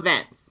types of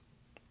events.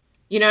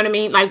 You know what I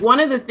mean? Like, one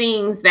of the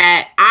things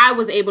that I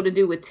was able to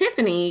do with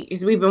Tiffany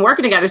is, we've been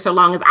working together so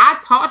long, is I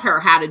taught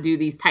her how to do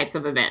these types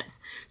of events.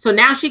 So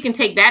now she can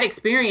take that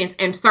experience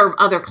and serve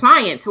other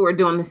clients who are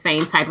doing the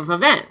same type of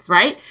events,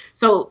 right?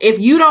 So if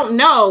you don't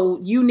know,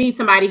 you need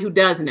somebody who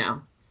does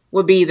know,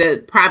 would be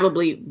the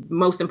probably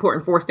most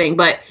important fourth thing.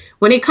 But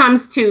when it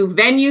comes to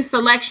venue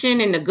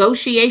selection and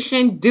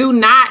negotiation, do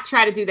not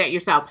try to do that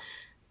yourself.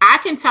 I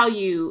can tell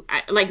you,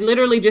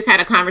 literally just had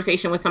a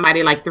conversation with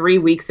somebody 3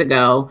 weeks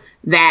ago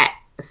that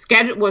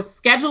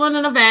was scheduling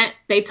an event.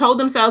 They told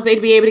themselves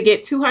they'd be able to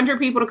get 200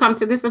 people to come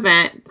to this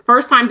event,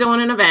 first time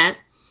doing an event.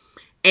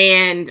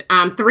 And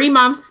 3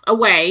 months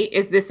away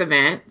is this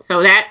event.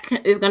 So that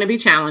is going to be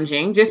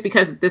challenging, just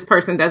because this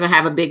person doesn't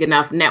have a big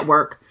enough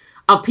network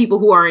of people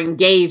who are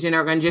engaged and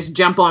are going to just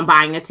jump on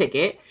buying a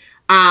ticket.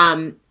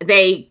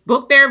 They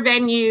booked their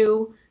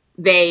venue.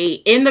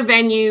 In the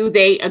venue,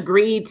 they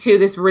agreed to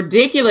this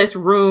ridiculous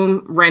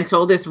room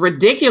rental, this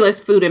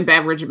ridiculous food and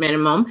beverage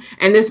minimum,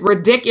 and this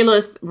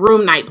ridiculous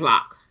room night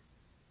block.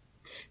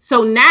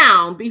 So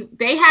now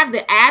they have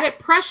the added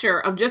pressure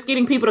of just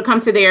getting people to come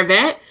to their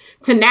event,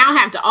 to now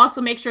have to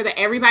also make sure that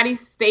everybody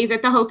stays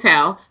at the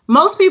hotel.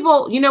 Most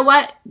people, you know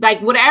what,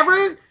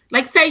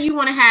 say you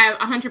want to have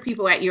 100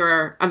 people at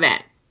your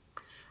event.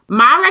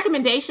 My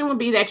recommendation would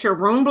be that your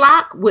room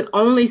block would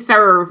only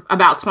serve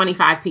about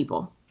 25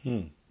 people.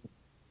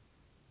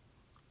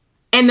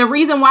 And the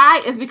reason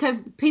why is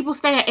because people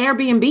stay at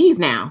Airbnbs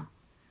now.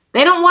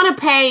 They don't want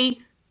to pay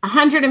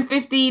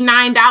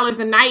 $159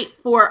 a night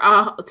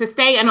to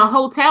stay in a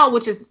hotel,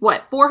 which is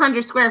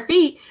 400 square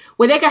feet,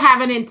 where they could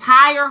have an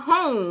entire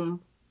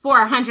home for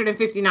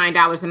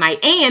 $159 a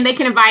night. And they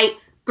can invite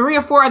 3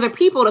 or 4 other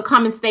people to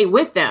come and stay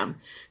with them.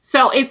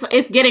 So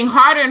it's getting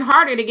harder and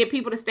harder to get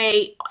people to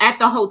stay at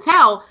the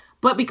hotel.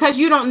 But because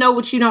you don't know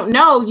what you don't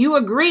know, you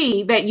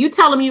agree that you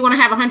tell them you want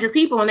to have 100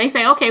 people and they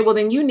say, okay, well,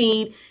 then you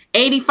need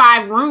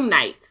 85 room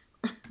nights.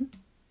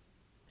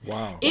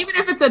 Wow. Even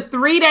if it's a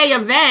 3-day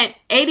event,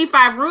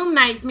 85 room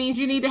nights means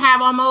you need to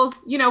have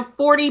almost,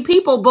 40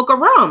 people book a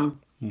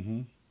room.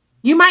 Mm-hmm.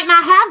 You might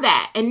not have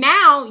that. And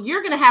now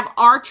you're going to have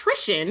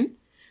attrition,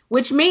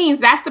 which means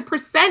that's the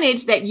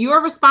percentage that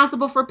you're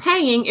responsible for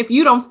paying if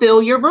you don't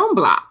fill your room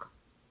block.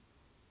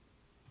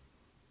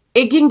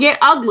 It can get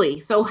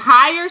ugly. So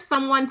hire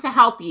someone to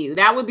help you.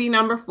 That would be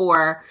number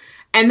 4.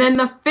 And then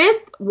the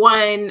 5th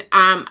one,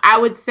 I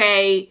would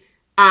say,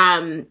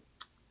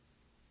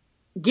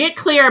 get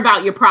clear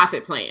about your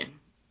profit plan.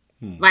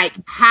 Like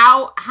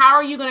how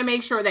are you going to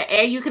make sure that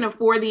A, you can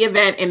afford the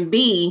event, and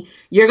B,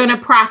 you're going to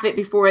profit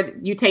before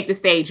you take the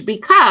stage?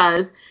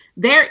 Because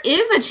there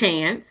is a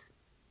chance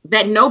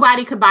that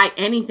nobody could buy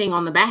anything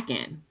on the back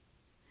end.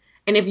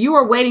 And if you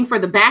are waiting for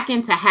the back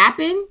end to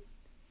happen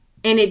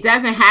and it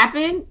doesn't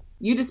happen,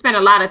 you just spend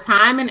a lot of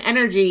time and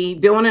energy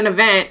doing an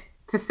event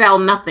to sell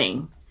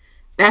nothing.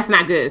 That's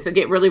not good. So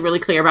get really, really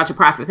clear about your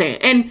profit plan.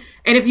 And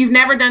if you've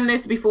never done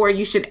this before,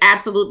 you should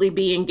absolutely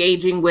be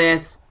engaging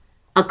with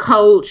a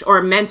coach or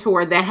a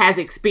mentor that has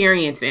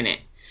experience in it.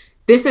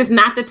 This is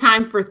not the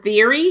time for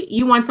theory.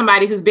 You want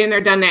somebody who's been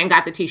there, done that, and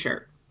got the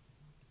t-shirt.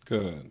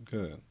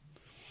 Good.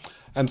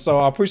 And so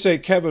I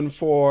appreciate Kevin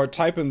for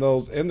typing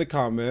those in the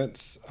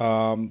comments.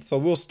 So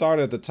we'll start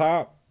at the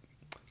top.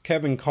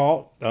 Kevin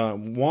caught,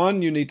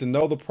 1, you need to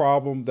know the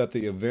problem that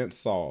the event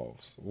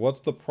solves.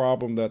 What's the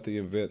problem that the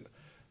event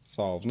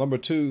solves? Number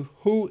 2,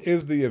 who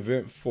is the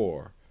event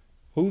for?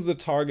 Who's the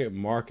target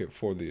market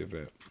for the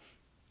event?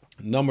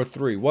 Number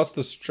 3, what's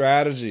the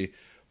strategy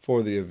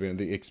for the event,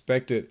 the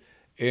expected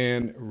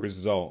end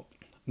result?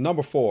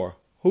 Number 4,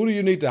 who do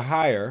you need to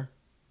hire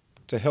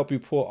to help you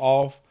pull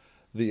off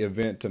the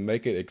event to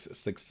make it a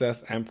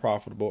success and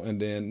profitable? And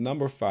then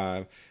number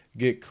 5,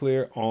 get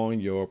clear on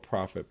your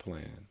profit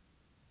plan.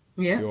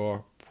 Yeah.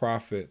 Your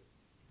profit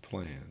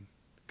plan,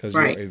 because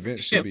your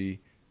event should be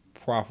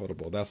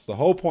profitable. That's the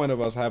whole point of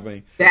us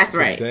having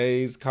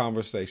today's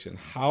conversation,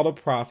 how to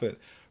profit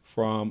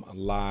from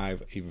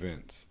live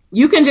events.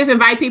 You can just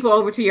invite people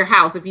over to your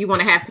house if you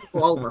want to have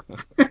people over.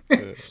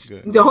 Good.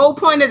 The whole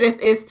point of this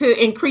is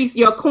to increase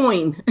your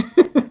coin.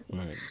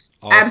 Right.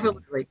 Awesome.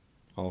 Absolutely.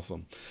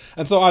 Awesome.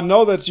 And so I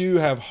know that you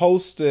have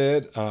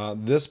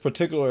hosted this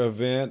particular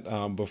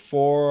event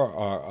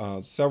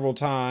before several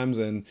times,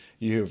 and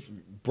you've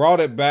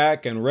brought it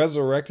back and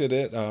resurrected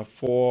it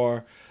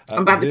for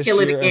I'm about this to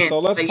kill year. it again. And so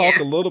let's talk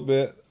a little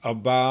bit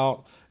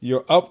about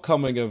your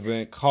upcoming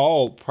event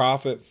called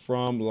Profit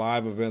from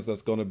Live Events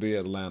that's going to be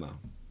Atlanta.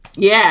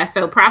 Yeah,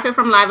 so Profit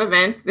from Live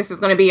Events. This is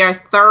going to be our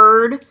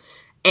 3rd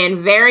and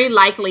very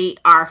likely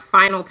our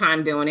final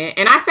time doing it.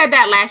 And I said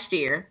that last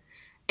year,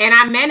 and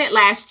I meant it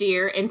last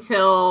year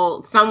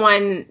until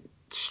someone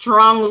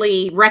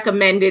strongly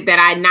recommended that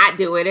I not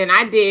do it. And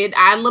I did.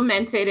 I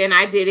lamented and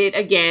I did it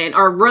again,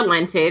 or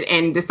relented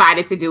and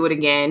decided to do it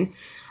again.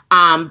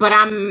 But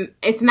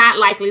it's not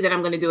likely that I'm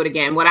going to do it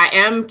again. What I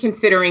am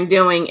considering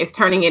doing is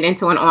turning it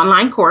into an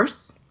online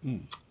course.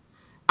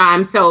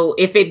 So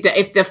if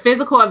the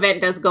physical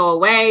event does go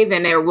away,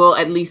 then there will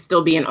at least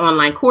still be an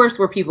online course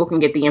where people can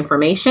get the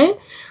information.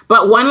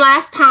 But one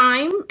last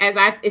time,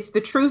 it's the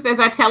truth as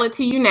I tell it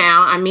to you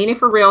now. I mean it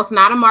for real. It's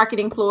not a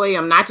marketing ploy.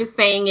 I'm not just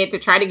saying it to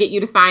try to get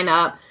you to sign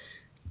up.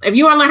 If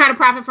you want to learn how to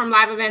profit from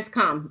live events,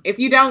 come. If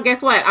you don't,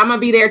 guess what? I'm going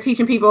to be there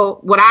teaching people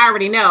what I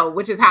already know,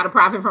 which is how to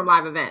profit from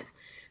live events.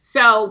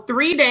 So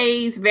 3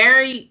 days,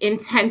 very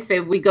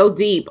intensive. We go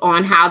deep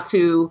on how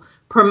to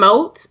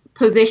promote,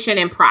 position,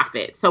 and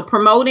profit. So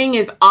promoting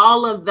is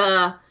all of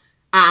the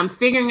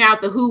figuring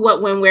out the who,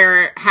 what, when,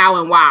 where, how,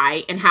 and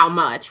why, and how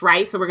much,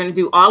 right? So we're going to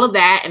do all of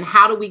that. And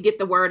how do we get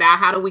the word out?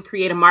 How do we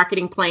create a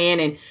marketing plan?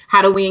 And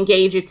how do we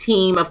engage a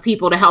team of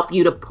people to help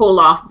you to pull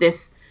off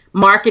this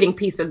marketing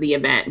piece of the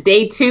event?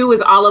 Day 2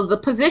 is all of the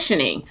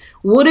positioning.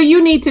 What do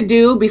you need to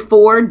do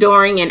before,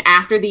 during, and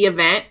after the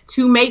event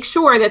to make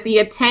sure that the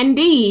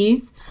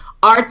attendees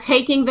are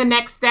taking the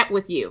next step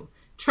with you?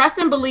 Trust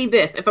and believe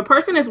this. If a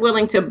person is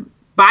willing to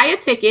buy a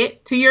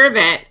ticket to your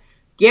event,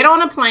 get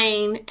on a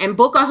plane, and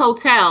book a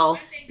hotel,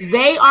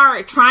 they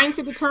are trying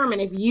to determine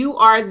if you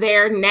are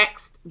their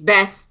next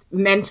best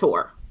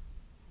mentor.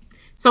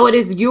 So it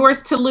is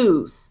yours to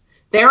lose.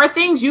 There are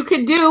things you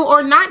could do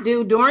or not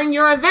do during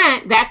your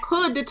event that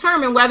could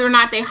determine whether or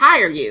not they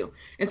hire you.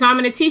 And so I'm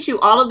going to teach you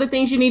all of the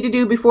things you need to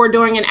do before,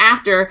 during, and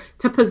after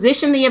to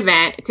position the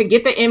event to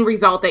get the end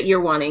result that you're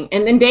wanting.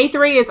 And then day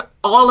 3 is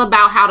all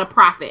about how to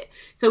profit.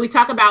 So we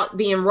talk about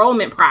the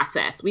enrollment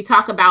process. We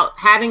talk about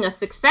having a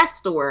success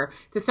store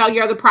to sell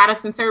your other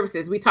products and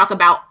services. We talk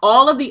about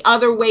all of the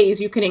other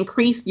ways you can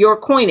increase your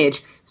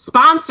coinage,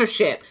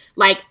 sponsorship,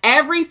 like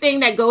everything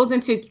that goes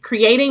into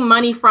creating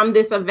money from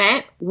this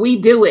event. We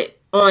do it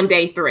on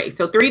day 3.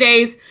 So 3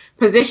 days,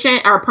 position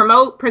or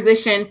promote,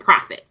 position,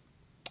 profit.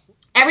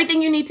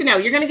 Everything you need to know.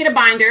 You're going to get a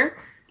binder.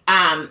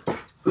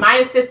 my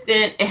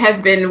assistant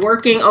has been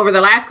working over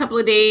the last couple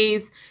of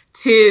days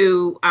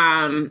to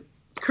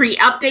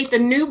update the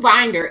new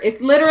binder.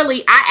 It's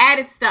literally, I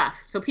added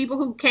stuff. So people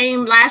who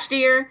came last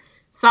year,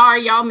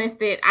 sorry, y'all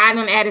missed it. I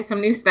done added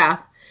some new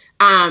stuff.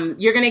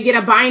 You're going to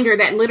get a binder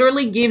that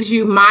literally gives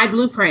you my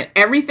blueprint.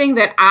 Everything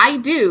that I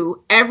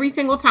do every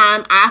single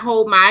time I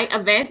hold my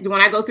event,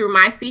 when I go through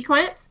my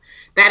sequence,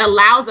 that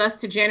allows us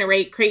to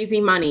generate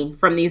crazy money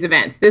from these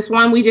events. This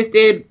one we just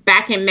did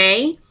back in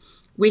May.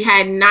 We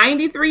had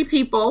 93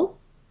 people.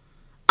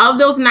 Of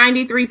those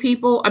 93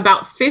 people,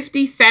 about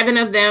 57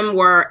 of them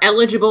were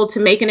eligible to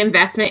make an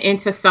investment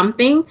into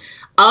something.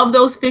 Of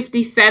those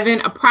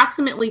 57,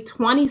 approximately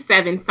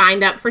 27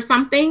 signed up for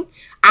something.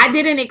 I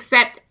didn't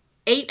accept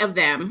 8 of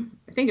them.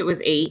 I think it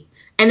was 8.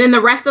 And then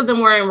the rest of them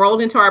were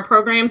enrolled into our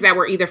programs that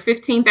were either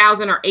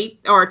 15,000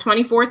 or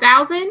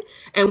 24,000.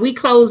 And we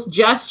closed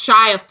just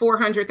shy of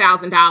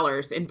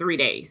 $400,000 in 3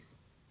 days.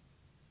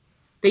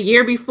 The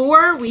year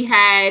before, we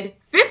had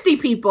 50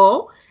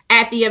 people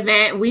at the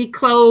event. We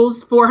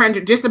closed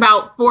just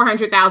about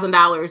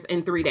 $400,000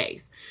 in 3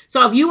 days.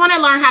 So if you want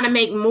to learn how to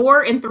make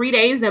more in 3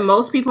 days than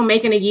most people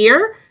make in a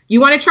year,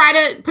 you want to try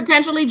to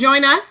potentially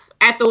join us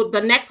at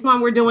the next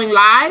one we're doing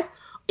live.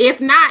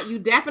 If not, you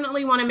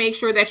definitely want to make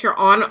sure that you're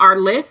on our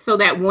list so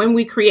that when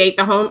we create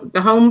the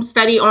home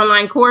study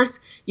online course,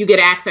 you get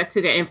access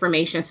to the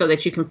information so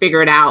that you can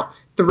figure it out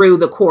through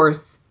the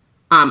course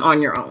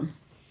on your own.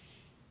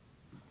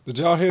 Did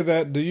y'all hear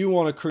that? Do you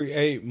want to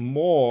create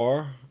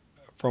more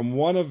from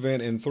one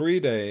event in 3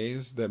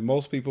 days that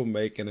most people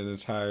make in an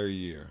entire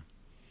year?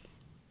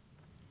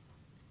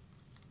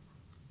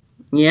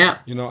 Yeah.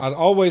 You know, I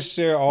always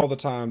share all the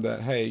time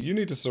that, hey, you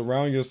need to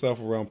surround yourself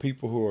around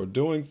people who are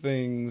doing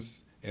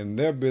things in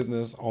their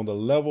business on the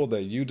level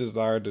that you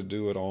desire to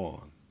do it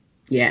on.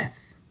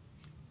 Yes.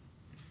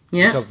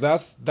 Yeah.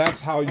 Because that's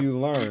how you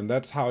learn.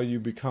 That's how you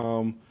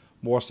become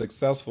more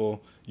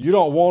successful. You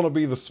don't want to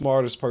be the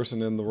smartest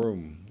person in the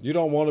room. You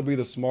don't want to be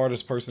the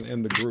smartest person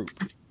in the group.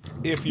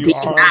 If you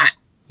are,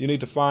 you need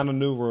to find a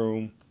new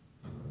room,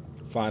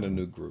 find a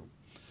new group.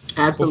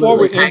 Absolutely. Before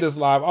we end this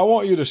live, I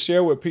want you to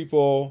share with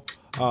people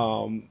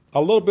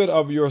a little bit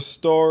of your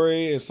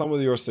story and some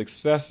of your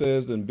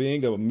successes in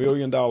being a $1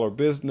 million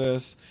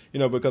business, you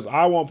know, because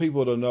I want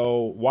people to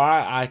know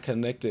why I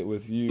connected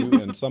with you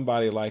and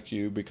somebody like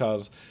you,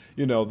 because,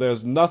 you know,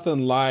 there's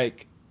nothing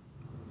like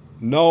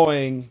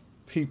knowing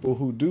people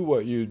who do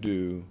what you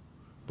do,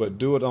 but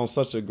do it on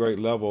such a great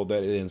level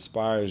that it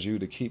inspires you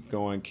to keep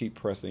going, keep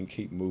pressing,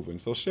 keep moving.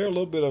 So share a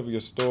little bit of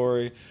your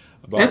story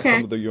about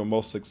some of your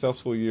most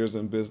successful years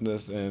in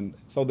business, and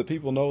so that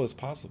people know it's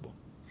possible.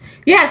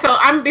 Yeah,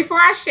 so before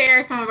I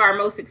share some of our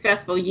most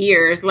successful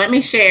years, let me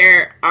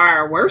share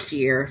our worst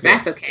year, if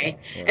that's okay.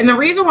 Right. And the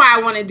reason why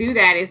I want to do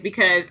that is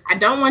because I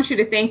don't want you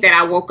to think that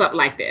I woke up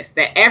like this,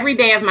 that every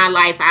day of my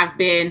life I've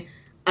been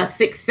a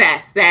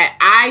success, that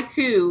I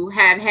too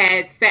have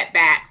had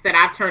setbacks that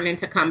I've turned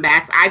into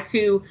comebacks. I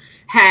too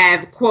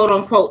have quote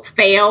unquote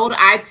failed.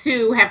 I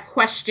too have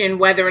questioned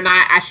whether or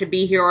not I should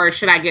be here or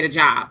should I get a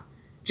job.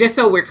 Just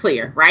so we're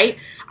clear, right?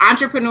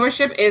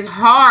 Entrepreneurship is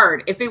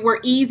hard. If it were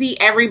easy,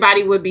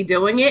 everybody would be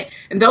doing it.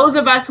 And those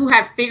of us who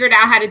have figured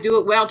out how to do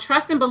it well,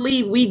 trust and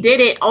believe we did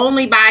it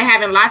only by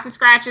having lots of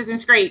scratches and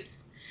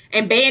scrapes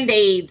and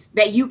Band-Aids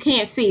that you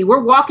can't see.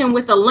 We're walking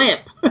with a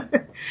limp.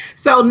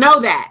 So know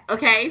that,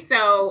 okay?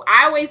 So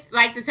I always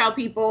like to tell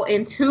people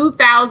I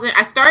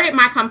started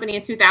my company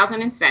in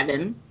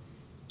 2007.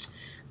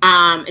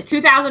 In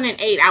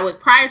 2008,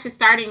 prior to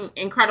starting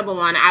Incredible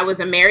One, I was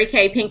a Mary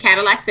Kay Pink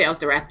Cadillac sales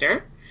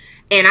director.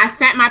 And I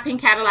sent my pink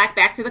Cadillac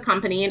back to the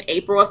company in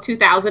April of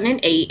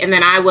 2008. And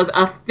then I was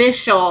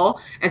official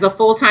as a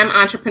full-time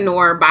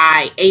entrepreneur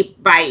by late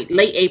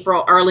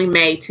April, early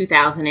May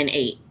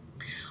 2008.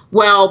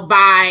 Well,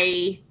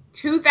 by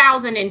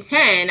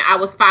 2010, I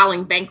was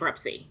filing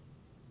bankruptcy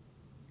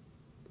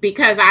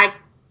because I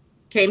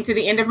came to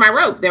the end of my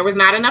rope. There was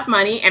not enough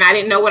money and I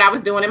didn't know what I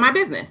was doing in my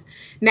business.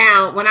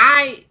 Now, when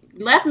I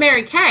left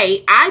Mary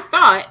Kay, I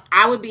thought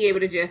I would be able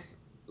to just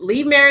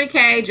leave Mary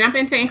Kay, jump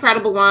into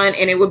Incredible One,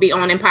 and it would be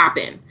on and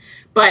popping.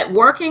 But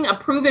working a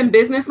proven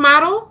business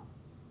model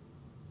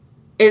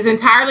is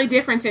entirely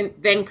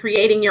different than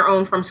creating your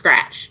own from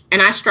scratch.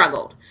 And I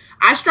struggled.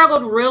 I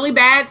struggled really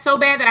bad, so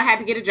bad that I had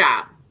to get a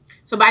job.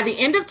 So by the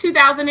end of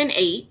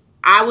 2008,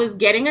 I was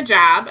getting a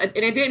job, and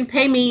it didn't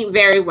pay me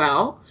very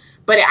well,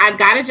 but I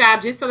got a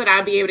job just so that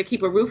I'd be able to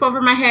keep a roof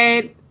over my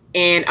head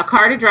and a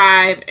car to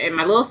drive and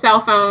my little cell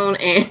phone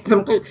and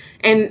some food.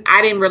 And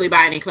I didn't really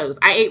buy any clothes.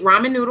 I ate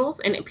ramen noodles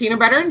and peanut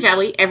butter and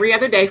jelly every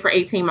other day for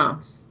 18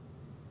 months.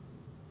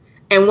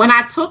 And when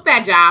I took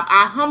that job,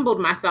 I humbled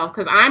myself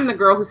because I'm the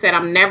girl who said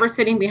I'm never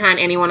sitting behind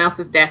anyone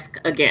else's desk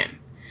again.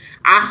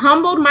 I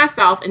humbled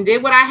myself and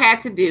did what I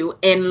had to do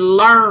and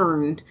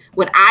learned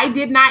what I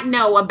did not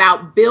know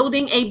about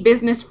building a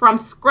business from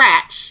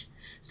scratch,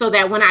 so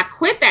that when I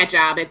quit that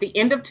job at the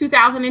end of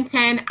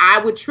 2010,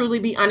 I would truly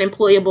be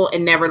unemployable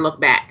and never look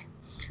back.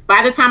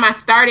 By the time I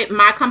started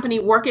my company,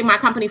 working my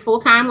company full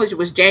time, which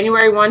was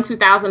January 1,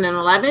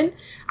 2011,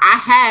 I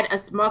had a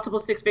multiple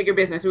six-figure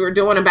business. We were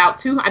doing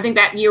I think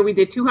that year we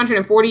did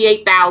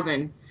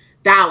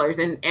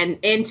 $248,000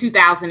 in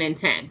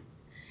 2010.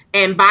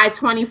 And by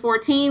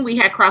 2014, we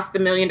had crossed the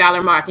 $1 million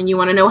mark. And you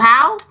want to know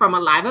how? From a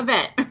live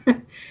event.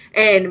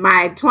 And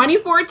my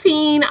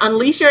 2014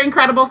 Unleash Your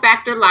Incredible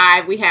Factor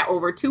Live, we had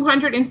over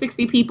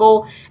 260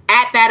 people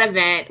at that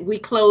event. We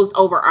closed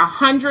over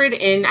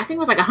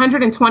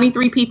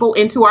 123 people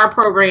into our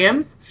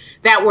programs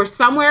that were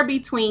somewhere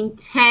between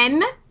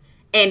 $10,000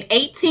 and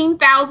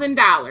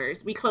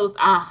 $18,000. We closed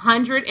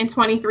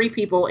 123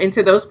 people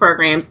into those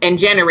programs and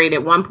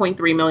generated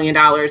 $1.3 million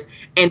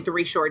in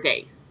 3 short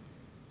days.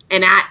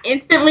 And I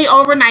instantly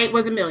overnight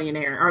was a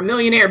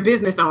millionaire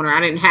business owner.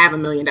 I didn't have $1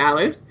 million.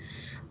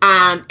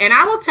 And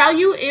I will tell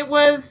you, it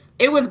was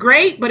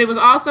great, but it was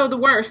also the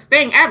worst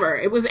thing ever.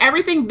 It was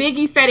everything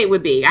Biggie said it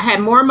would be. I had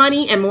more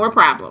money and more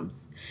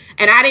problems.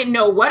 And I didn't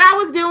know what I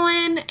was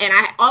doing. And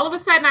all of a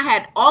sudden I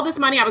had all this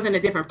money. I was in a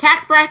different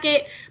tax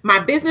bracket. My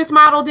business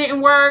model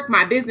didn't work.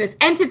 My business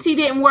entity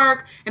didn't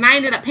work. And I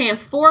ended up paying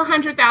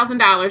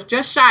 $400,000,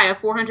 just shy of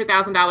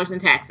 $400,000 in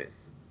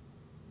taxes.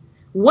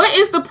 What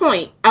is the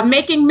point of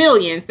making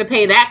millions to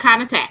pay that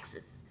kind of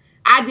taxes?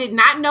 I did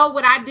not know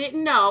what I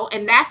didn't know,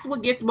 and that's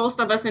what gets most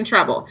of us in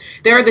trouble.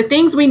 There are the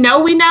things we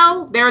know.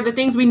 There are the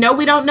things we know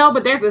we don't know,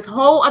 but there's this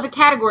whole other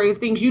category of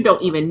things you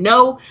don't even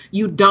know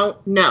you don't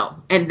know,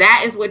 and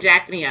that is what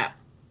jacked me up.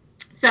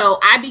 So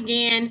I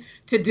began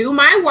to do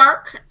my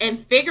work and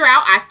figure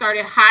out, I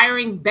started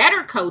hiring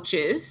better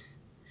coaches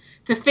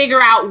to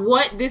figure out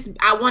what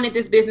I wanted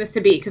this business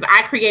to be, because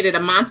I created a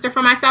monster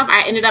for myself.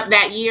 I ended up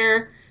that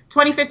year,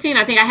 2015,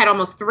 I think I had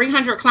almost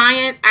 300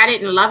 clients. I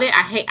didn't love it.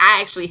 I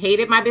actually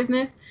hated my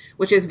business,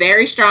 which is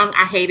very strong.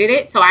 I hated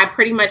it. So I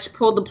pretty much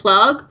pulled the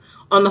plug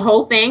on the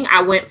whole thing.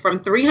 I went from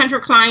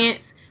 300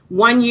 clients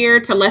one year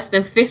to less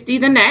than 50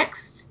 the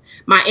next.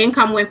 My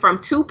income went from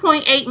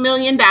 $2.8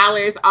 million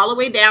all the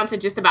way down to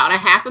just about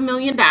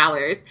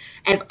 $500,000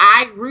 as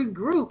I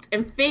regrouped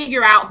and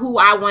figured out who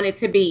I wanted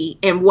to be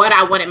and what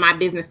I wanted my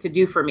business to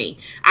do for me.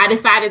 I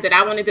decided that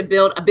I wanted to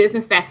build a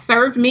business that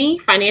served me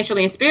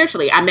financially and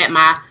spiritually. I met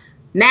my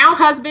now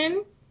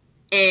husband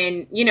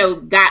and,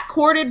 got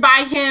courted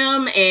by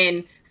him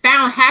and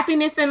found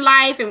happiness in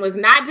life and was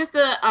not just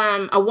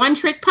a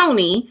one-trick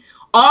pony,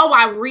 all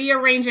while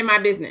rearranging my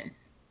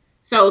business.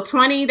 So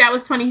that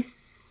was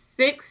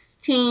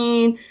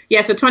 2016.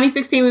 Yeah, so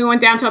 2016, we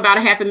went down to about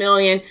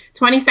 $500,000.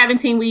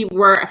 2017, we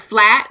were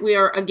flat. We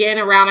are again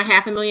around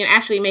 $500,000,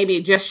 actually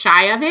maybe just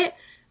shy of it.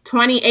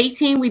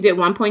 2018, we did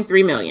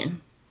 1.3 million.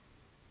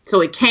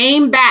 So it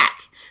came back.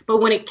 But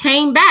when it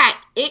came back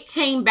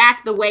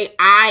the way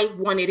I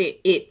wanted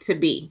it to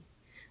be.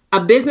 A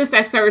business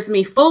that serves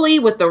me fully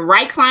with the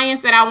right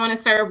clients that I want to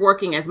serve,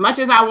 working as much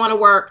as I want to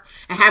work,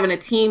 and having a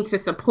team to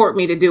support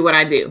me to do what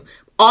I do.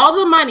 All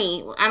the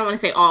money, I don't want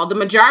to say all, the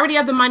majority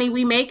of the money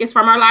we make is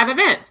from our live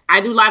events.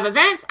 I do live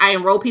events. I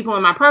enroll people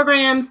in my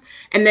programs.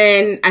 And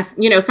then,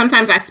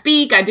 sometimes I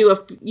speak. I do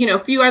a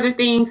few other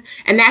things.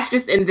 And that's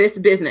just in this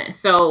business.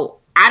 So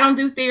I don't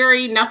do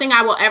theory. Nothing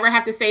I will ever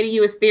have to say to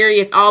you is theory.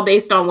 It's all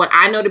based on what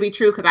I know to be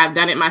true because I've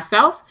done it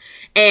myself.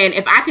 And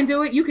if I can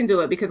do it, you can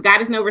do it, because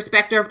God is no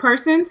respecter of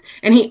persons.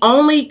 And he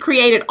only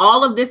created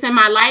all of this in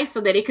my life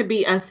so that it could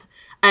be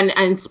an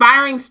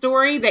inspiring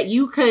story that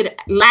you could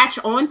latch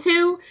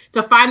onto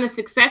to find the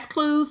success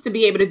clues to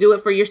be able to do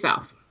it for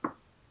yourself.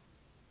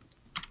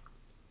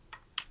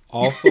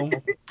 Awesome.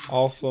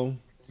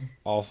 Awesome.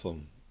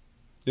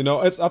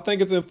 I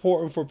think it's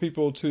important for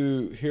people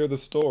to hear the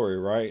story,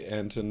 right?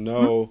 And to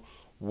know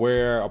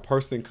where a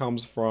person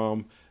comes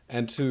from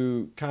and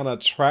to kind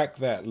of track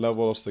that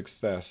level of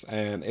success.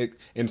 And it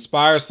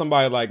inspires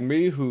somebody like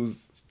me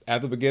who's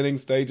at the beginning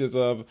stages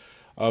of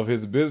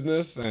his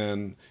business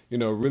and,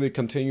 really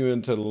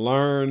continuing to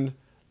learn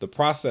the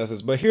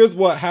processes. But here's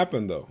what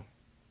happened, though.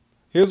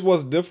 Here's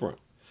what's different.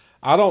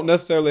 I don't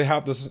necessarily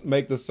have to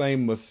make the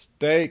same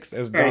mistakes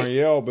as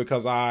Darnyelle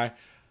because I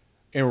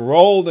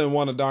enrolled in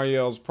one of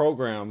Darnyelle's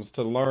programs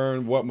to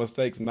learn what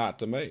mistakes not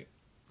to make.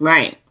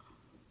 Right.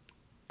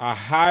 I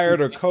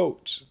hired a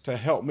coach to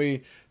help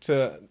me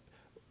to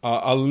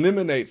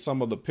eliminate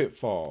some of the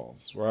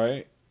pitfalls,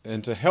 right?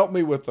 And to help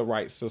me with the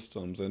right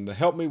systems and to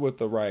help me with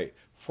the right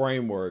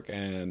framework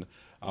and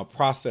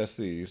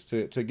processes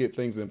to get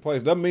things in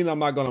place. Doesn't mean I'm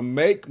not going to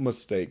make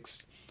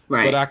mistakes,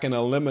 but I can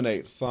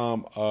eliminate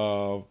some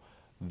of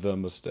the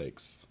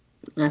mistakes.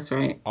 That's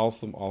right.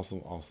 Awesome.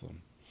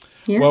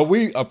 Yeah. Well,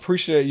 we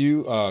appreciate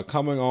you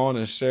coming on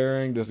and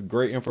sharing this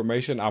great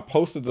information. I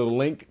posted the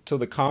link to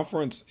the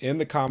conference in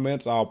the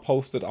comments. I'll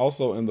post it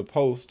also in the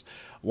post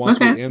once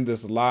we end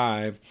this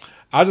live.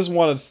 I just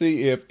want to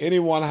see if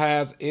anyone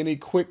has any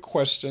quick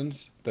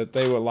questions that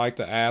they would like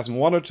to ask.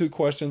 1 or 2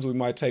 questions. We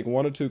might take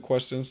 1 or 2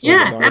 questions so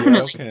that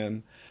Darnyelle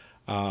can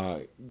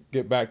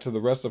get back to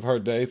the rest of her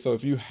day. So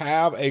if you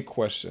have a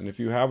question,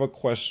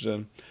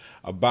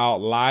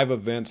 about live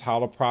events, how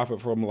to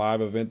profit from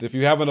live events. If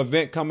you have an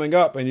event coming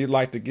up and you'd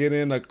like to get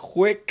in a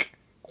quick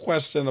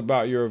question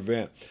about your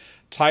event,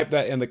 type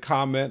that in the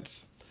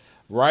comments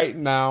right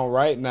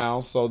now,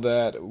 so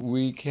that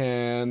we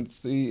can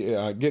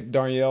get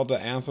Darnyelle to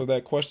answer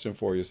that question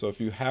for you. So if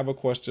you have a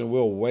question,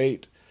 we'll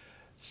wait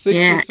 60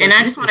 Yeah, and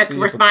I seconds just to want to see if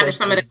a respond to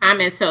some of the question.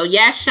 comments. So,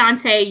 yes,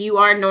 Shantae, you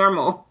are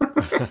normal.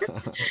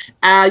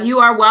 You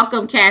are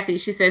welcome, Kathy.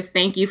 She says,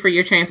 thank you for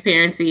your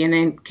transparency. And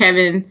then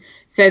Kevin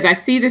says, I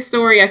see the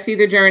story, I see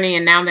the journey,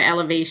 and now the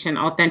elevation,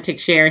 authentic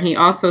share. And he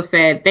also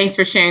said, thanks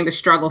for sharing the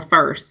struggle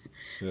first.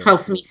 Yeah.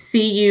 Helps me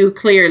see you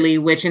clearly,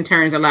 which in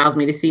turns allows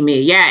me to see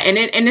me. Yeah, and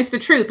it's the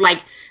truth.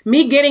 Like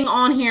me getting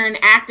on here and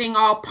acting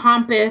all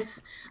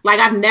pompous, like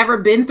I've never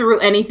been through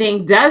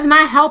anything, does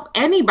not help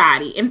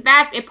anybody. In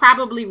fact, it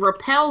probably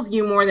repels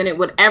you more than it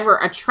would ever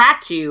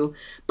attract you.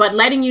 But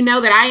letting you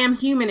know that I am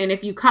human, and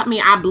if you cut me,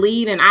 I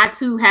bleed, and I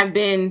too have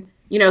been,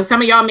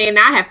 some of y'all may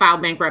not have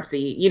filed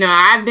bankruptcy.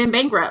 I've been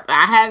bankrupt.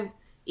 I have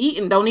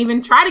eaten. Don't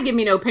even try to give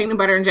me no peanut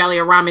butter and jelly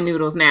or ramen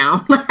noodles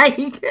now.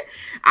 Like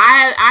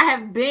I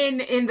have been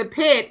in the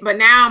pit, but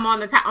now I'm on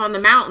the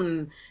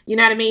mountain. You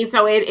know what I mean?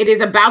 So it is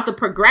about the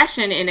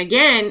progression. And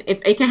again,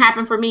 if it can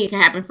happen for me, it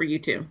can happen for you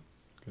too.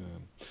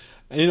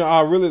 And,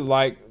 I really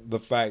like the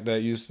fact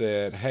that you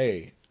said,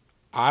 hey,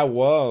 I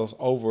was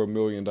over $1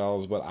 million,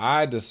 but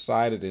I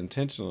decided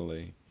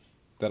intentionally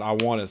that I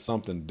wanted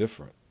something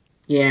different.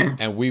 Yeah.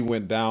 And we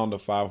went down to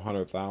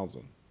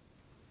 500,000.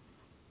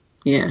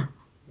 Yeah.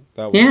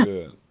 That was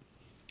good.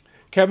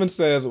 Kevin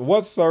says,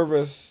 what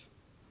service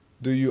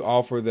do you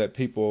offer that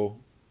people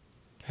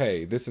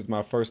pay? This is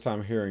my first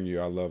time hearing you.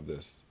 I love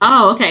this.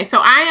 Oh, okay. So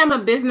I am a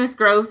business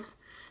growth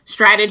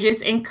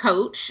strategist and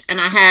coach,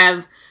 and I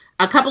have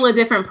a couple of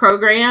different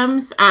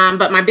programs,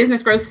 but my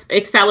Business Growth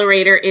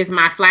Accelerator is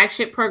my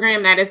flagship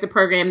program. That is the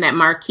program that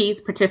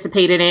Markeith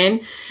participated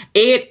in.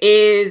 It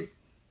is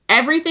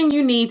everything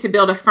you need to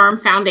build a firm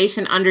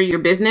foundation under your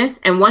business.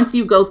 And once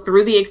you go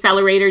through the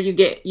accelerator,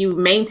 you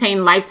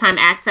maintain lifetime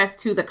access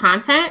to the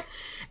content.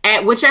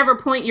 At whichever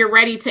point you're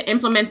ready to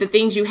implement the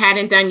things you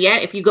hadn't done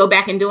yet, if you go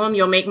back and do them,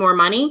 you'll make more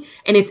money.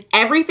 And it's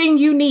everything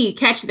you need,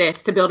 catch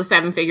this, to build a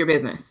 7-figure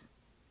business.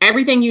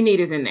 Everything you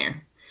need is in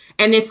there.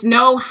 And it's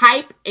no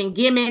hype and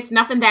gimmicks,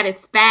 nothing that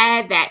is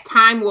fad, that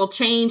time will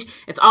change.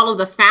 It's all of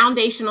the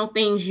foundational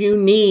things you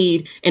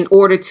need in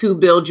order to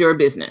build your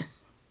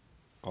business.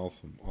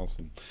 Awesome.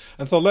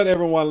 And so let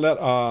everyone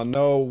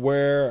know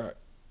where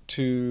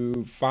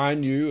to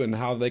find you and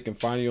how they can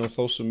find you on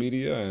social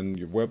media and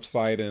your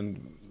website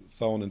and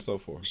so on and so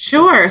forth.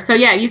 Sure. So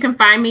yeah, you can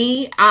find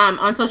me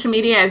on social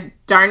media as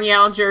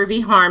Darnyelle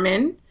Jervey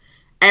Harmon.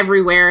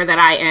 Everywhere that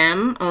I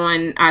am.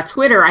 On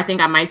Twitter, I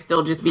think I might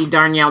still just be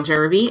Darnyelle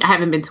Jervey. I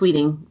haven't been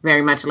tweeting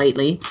very much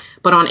lately,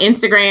 but on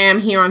Instagram,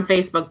 here on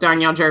Facebook,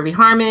 Darnyelle Jervey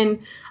Harmon.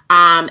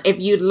 If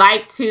you'd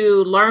like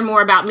to learn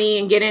more about me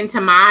and get into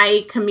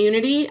my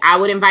community, I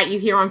would invite you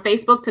here on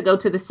Facebook to go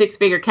to the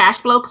 6-Figure Cash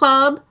Flow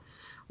Club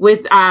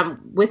with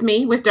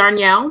me, with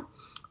Darnyelle.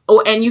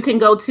 Oh, and you can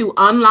go to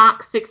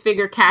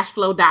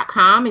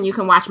unlock6figurecashflow.com and you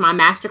can watch my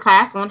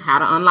masterclass on how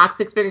to unlock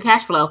 6-figure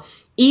cash flow,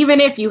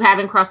 even if you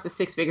haven't crossed the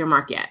 6-figure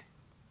mark yet.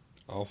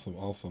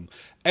 Awesome.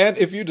 And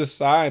if you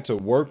decide to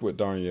work with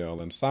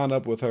Darnyelle and sign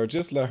up with her,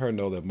 just let her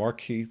know that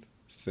Markeith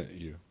sent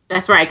you.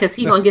 That's right, because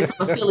he's going to get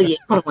some affiliate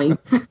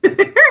coins.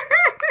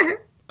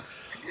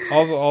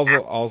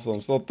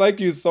 Awesome. So thank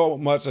you so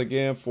much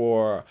again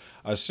for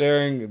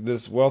sharing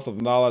this wealth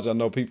of knowledge. I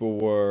know people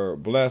were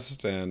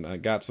blessed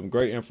and got some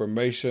great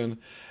information.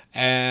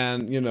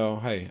 And,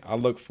 hey, I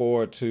look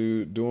forward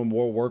to doing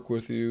more work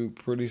with you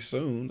pretty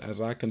soon as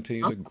I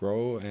continue to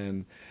grow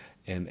and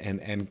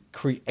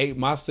create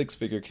my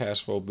 6-figure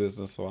cash flow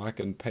business so I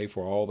can pay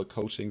for all the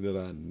coaching that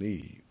I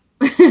need.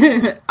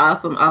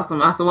 Awesome.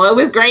 Well, it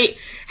was great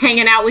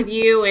hanging out with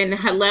you, and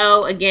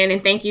hello again,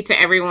 and thank you to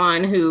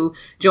everyone who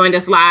joined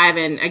us live.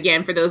 And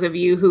again, for those of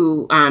you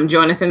who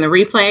join us in the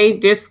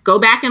replay, just go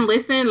back and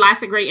listen.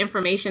 Lots of great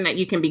information that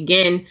you can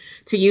begin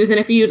to use. And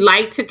if you'd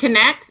like to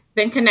connect,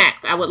 then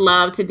connect. I would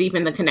love to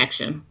deepen the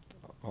connection.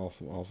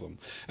 Awesome.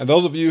 And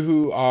those of you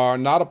who are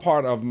not a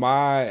part of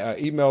my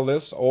email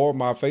list or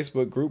my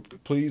Facebook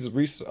group, please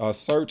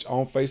search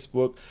on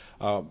Facebook,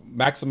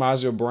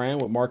 Maximize Your Brand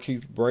with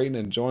Markeith Brayton,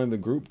 and join the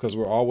group, because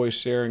we're always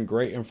sharing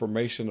great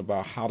information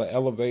about how to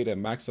elevate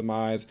and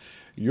maximize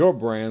your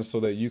brand so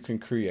that you can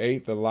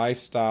create the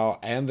lifestyle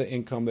and the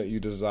income that you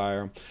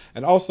desire.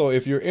 And also,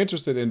 if you're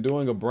interested in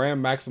doing a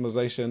brand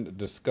maximization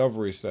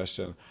discovery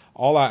session,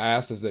 all I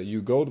ask is that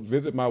you go to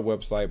visit my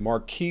website,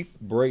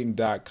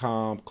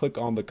 markeithbrayton.com, click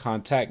on the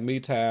Contact Me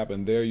tab,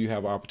 and there you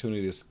have an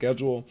opportunity to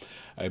schedule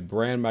a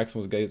brand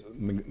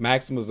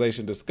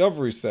maximization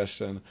discovery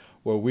session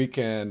where we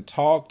can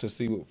talk to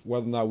see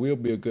whether or not we'll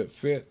be a good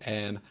fit,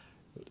 and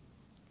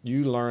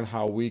you learn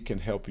how we can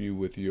help you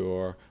with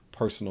your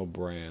personal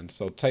brand.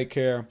 So take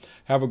care,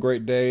 have a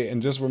great day, and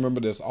just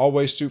remember this: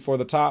 always shoot for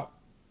the top,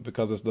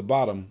 because it's the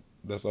bottom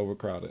that's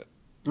overcrowded.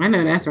 I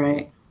know that's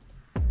right.